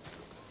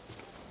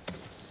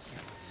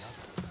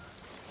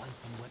 Find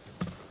some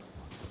weapons.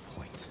 What's the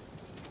point?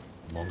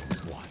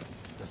 Mongols why?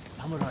 The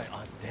samurai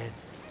are dead.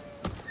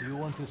 Do you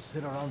want to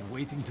sit around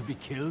waiting to be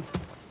killed?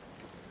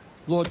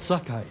 Lord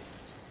Sakai,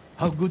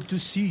 how good to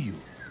see you.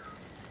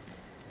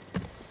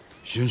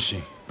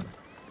 Junshi,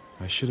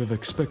 I should have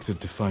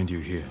expected to find you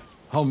here.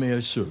 How may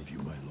I serve you,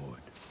 my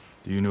lord?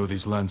 Do you know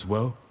these lands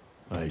well?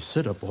 I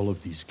set up all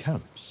of these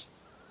camps.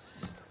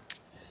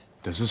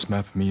 Does this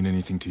map mean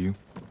anything to you?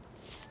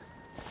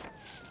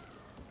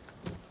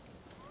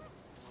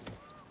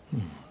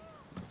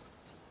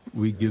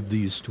 We give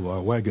these to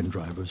our wagon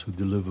drivers who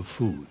deliver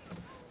food.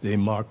 They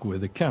mark where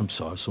the camps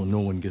are so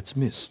no one gets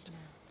missed.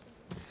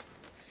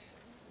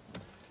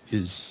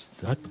 Is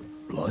that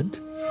blood?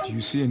 Do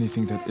you see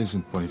anything that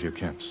isn't one of your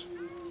camps?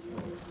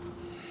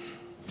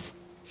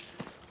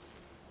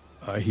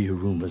 I hear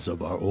rumors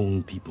of our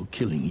own people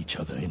killing each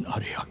other in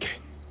Ariake.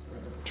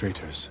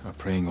 Traitors are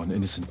preying on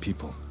innocent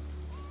people.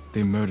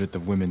 They murdered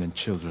the women and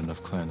children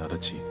of Clan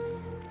Adachi.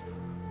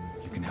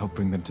 You can help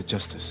bring them to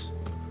justice.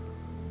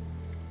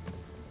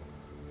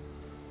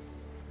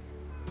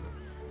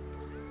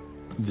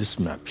 This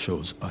map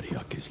shows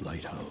Ariake's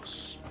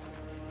lighthouse.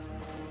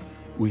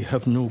 We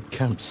have no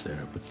camps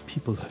there, but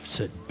people have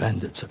said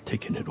bandits have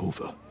taken it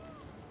over.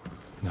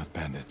 Not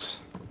bandits.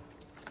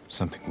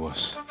 Something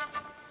worse.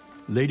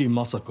 Lady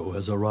Masako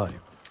has arrived.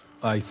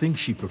 I think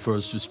she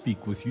prefers to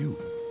speak with you.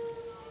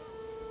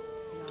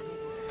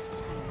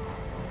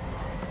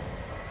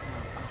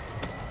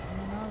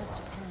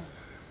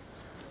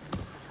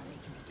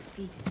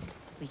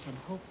 We can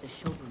hope the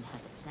Shogun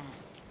has a plan,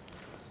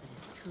 but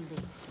it's too late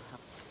to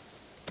help.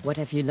 What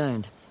have you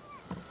learned?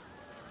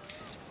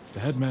 The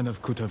headman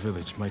of Kuta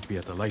village might be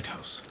at the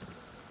lighthouse.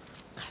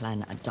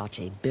 Clan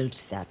Adachi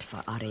built that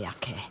for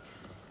Ariake.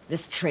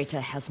 This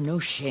traitor has no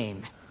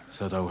shame.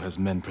 Sadao has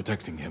men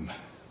protecting him.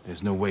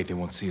 There's no way they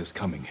won't see us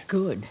coming.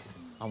 Good.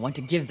 I want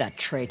to give that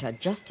traitor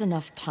just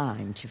enough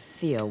time to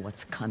fear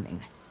what's coming.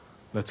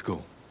 Let's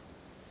go.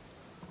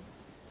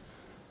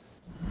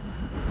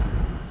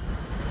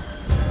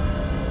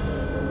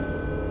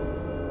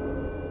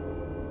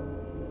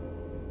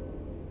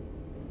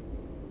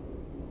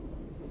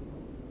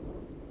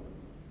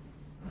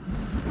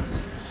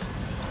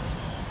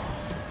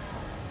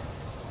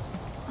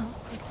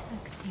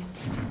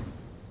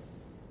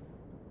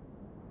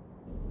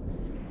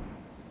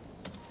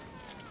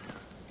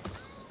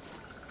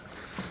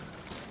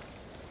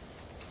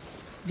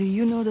 Do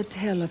you know the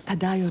tale of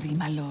Tadayori,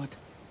 my lord?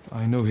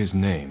 I know his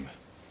name,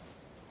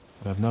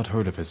 but I've not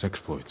heard of his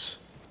exploits.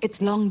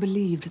 It's long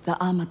believed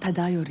the Ama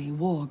Tadayori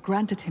war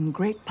granted him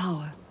great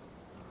power,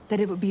 that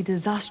it would be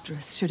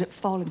disastrous should it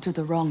fall into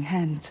the wrong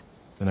hands.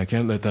 Then I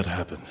can't let that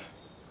happen.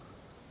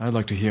 I'd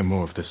like to hear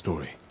more of this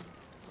story.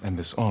 And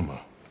this armor.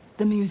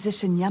 The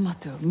musician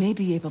Yamato may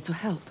be able to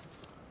help.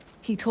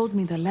 He told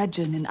me the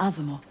legend in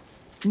Azamo,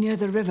 near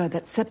the river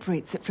that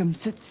separates it from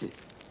Tsutsu.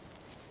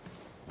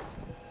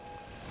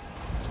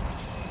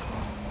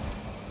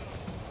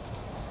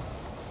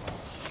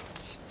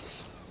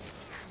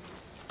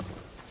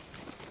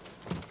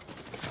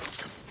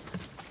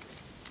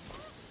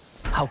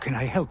 How can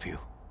I help you?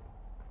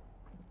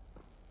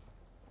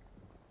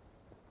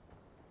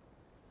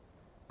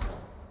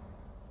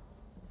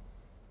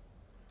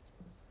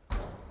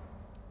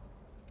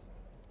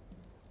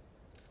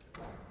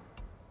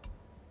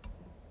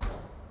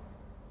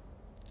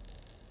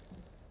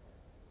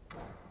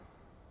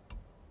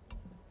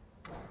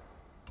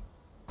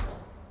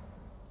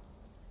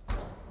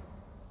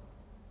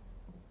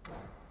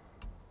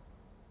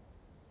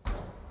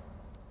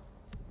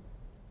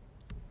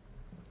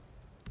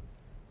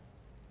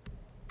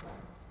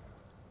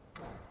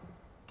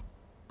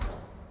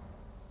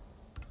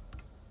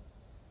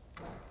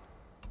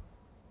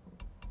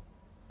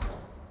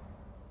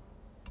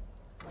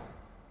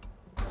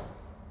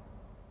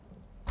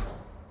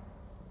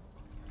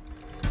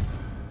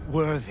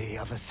 Worthy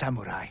of a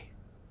samurai.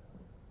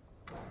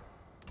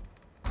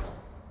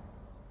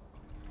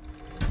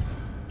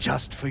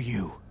 Just for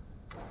you.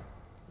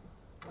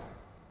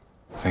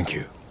 Thank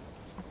you.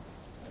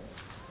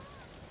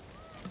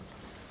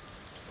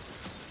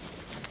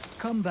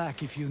 Come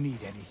back if you need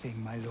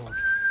anything, my lord.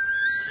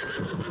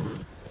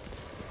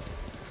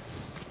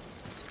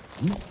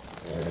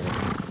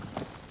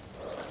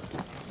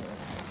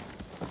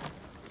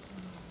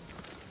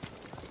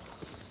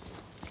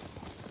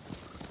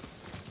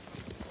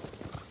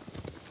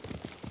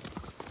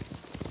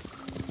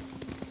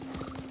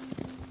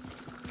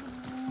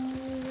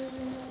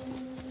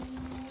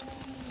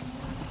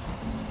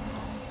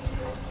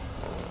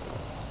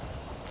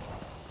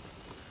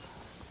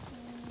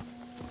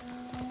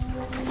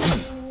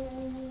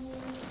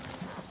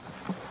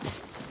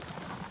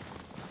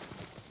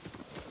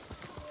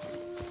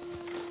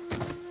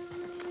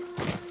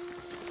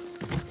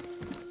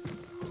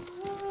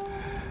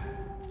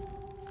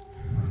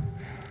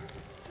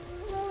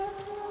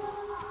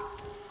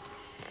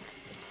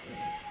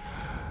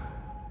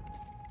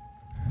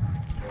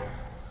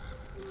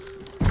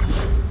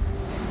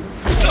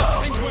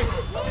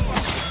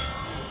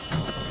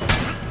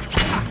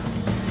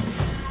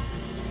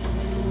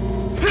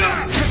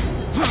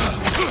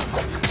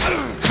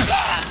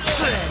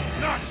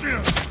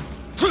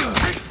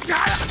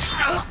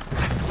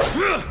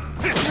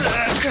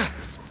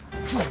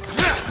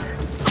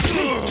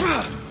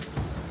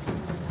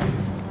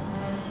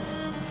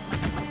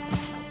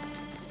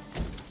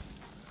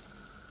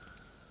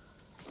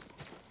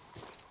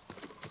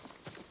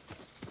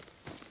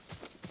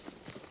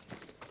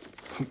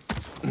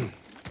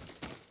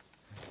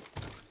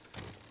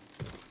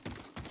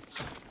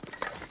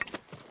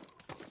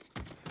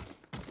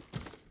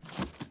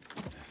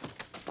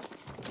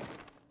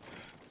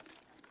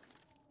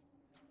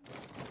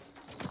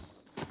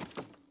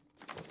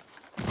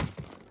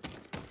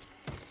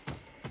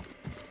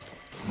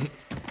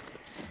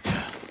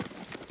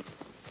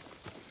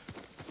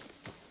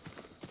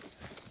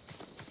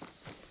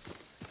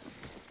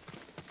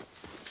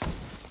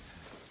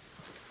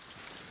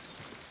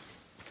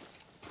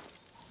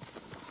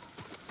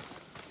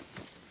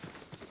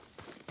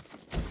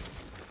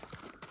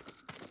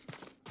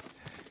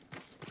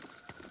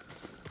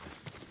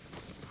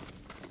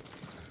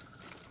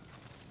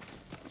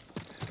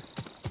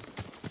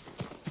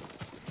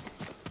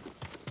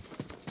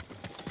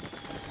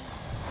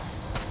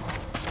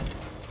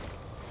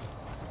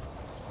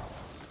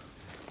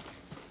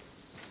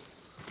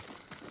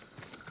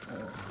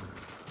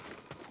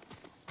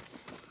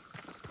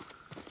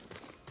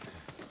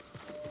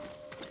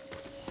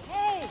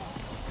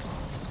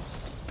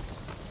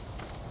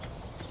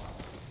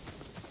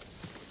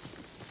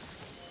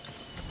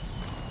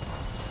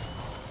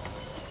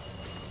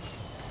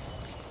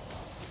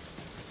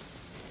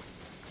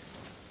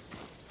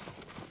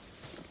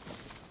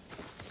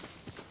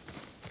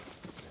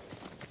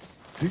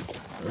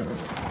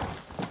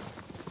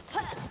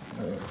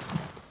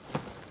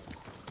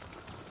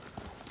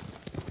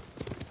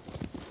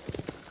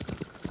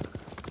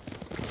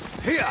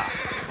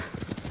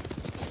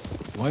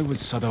 Why would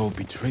Sadao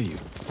betray you?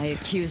 I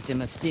accused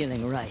him of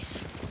stealing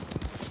rice,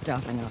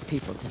 starving our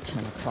people to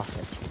turn a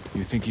profit.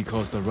 You think he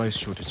caused the rice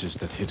shortages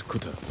that hit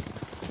Kuta?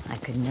 I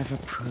could never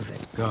prove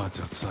it.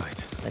 Guards outside.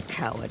 The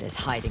coward is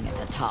hiding at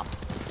the top.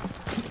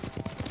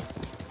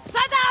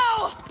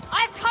 Sadao!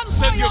 I've come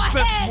Send for your your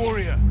best head!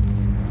 warrior.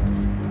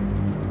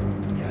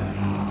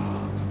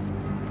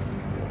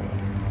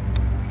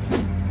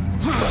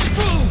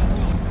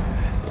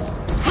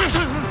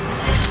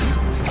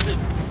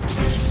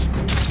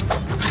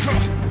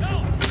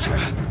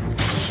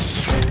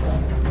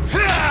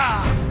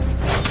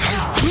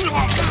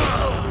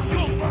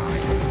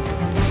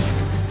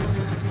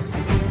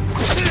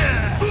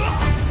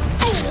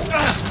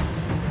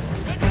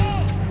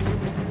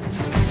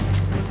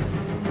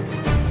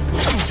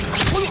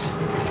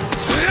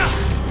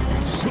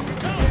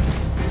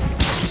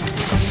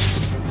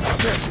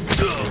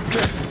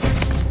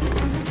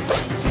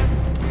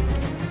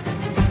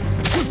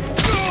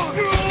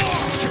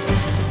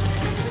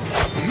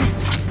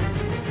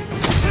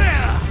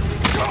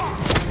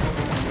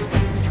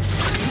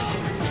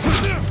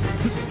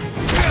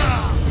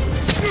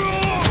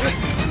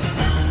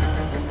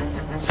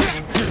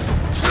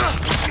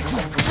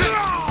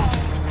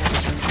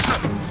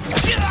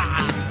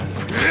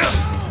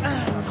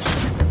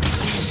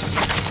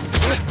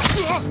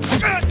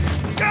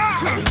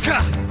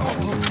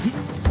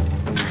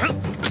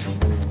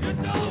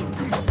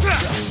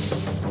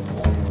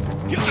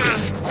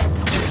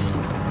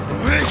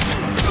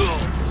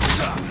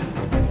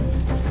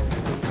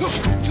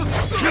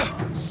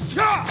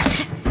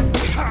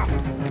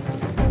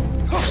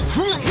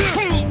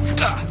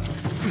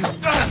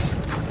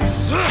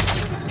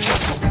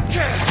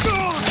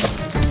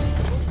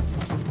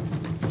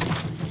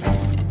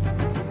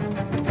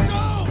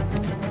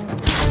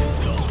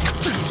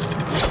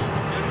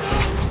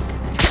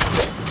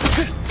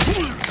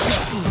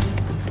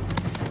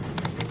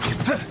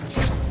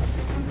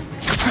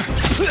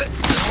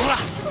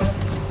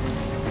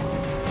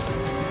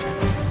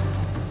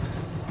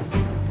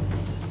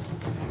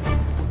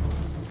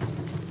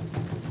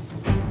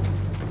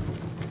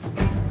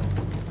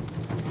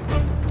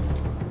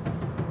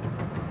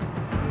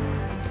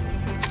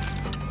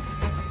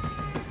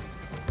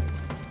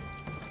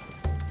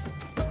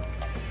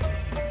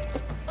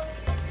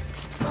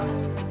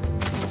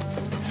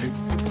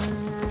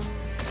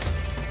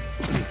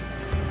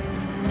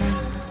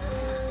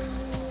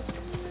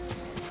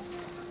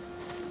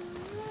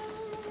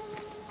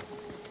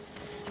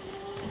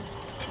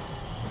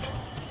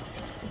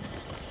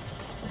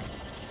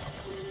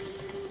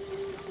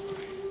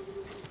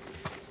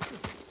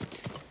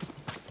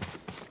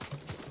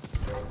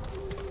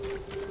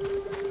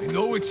 I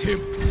know it's him.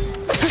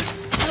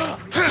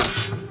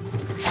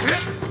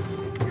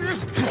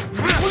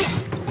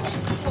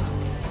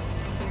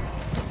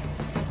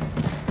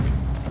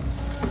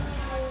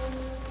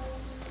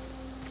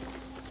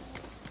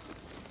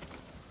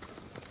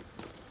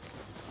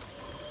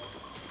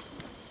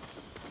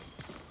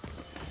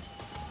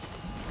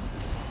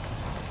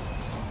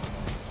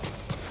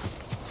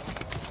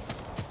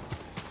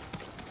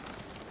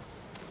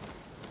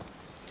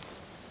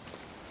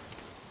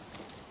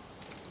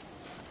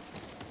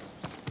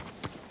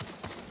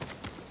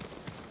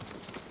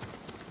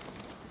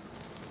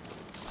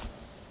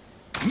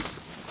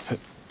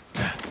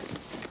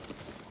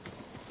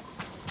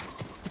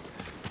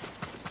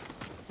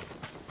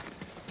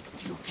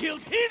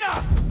 Killed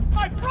Hina!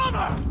 My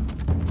brother!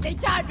 They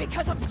died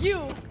because of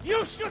you!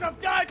 You should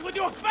have died with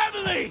your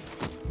family!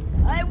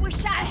 I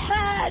wish I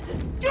had!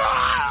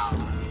 Ah!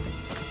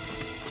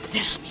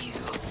 Damn you.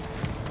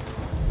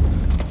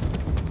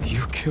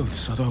 You killed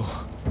Sadao.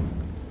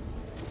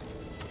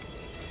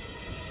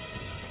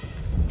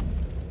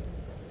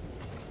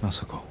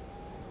 Masako.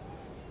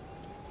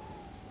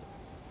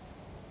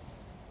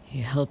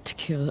 He helped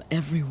kill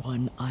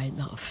everyone I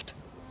loved.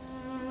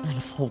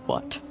 And for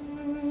what?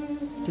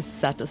 To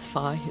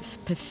satisfy his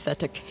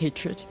pathetic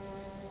hatred?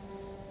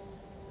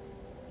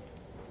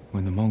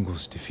 When the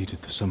Mongols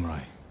defeated the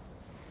samurai,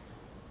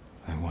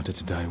 I wanted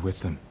to die with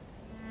them.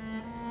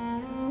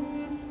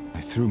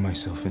 I threw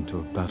myself into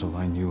a battle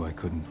I knew I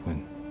couldn't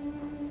win.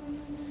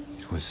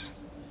 It was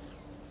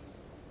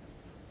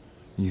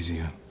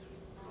easier.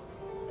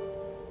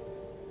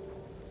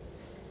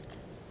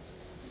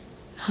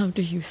 How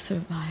do you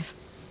survive?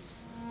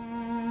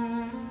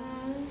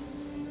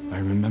 I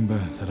remember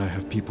that I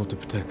have people to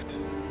protect,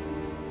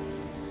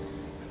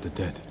 and the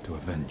dead to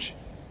avenge.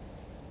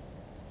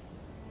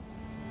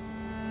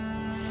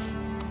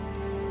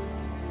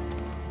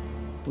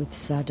 With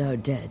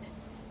Sadao dead,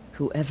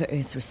 whoever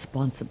is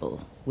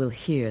responsible will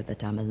hear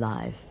that I'm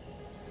alive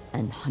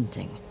and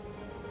hunting.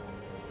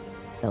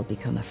 They'll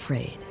become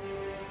afraid,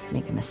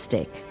 make a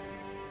mistake.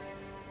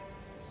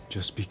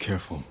 Just be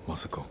careful,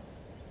 Masako.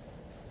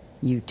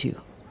 You too.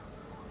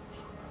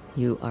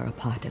 You are a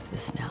part of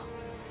this now.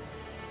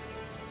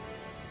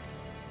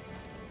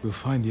 We'll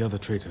find the other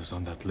traitors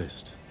on that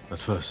list. But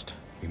first,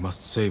 we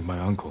must save my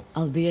uncle.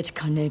 I'll be at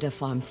Kaneda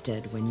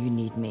Farmstead when you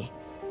need me.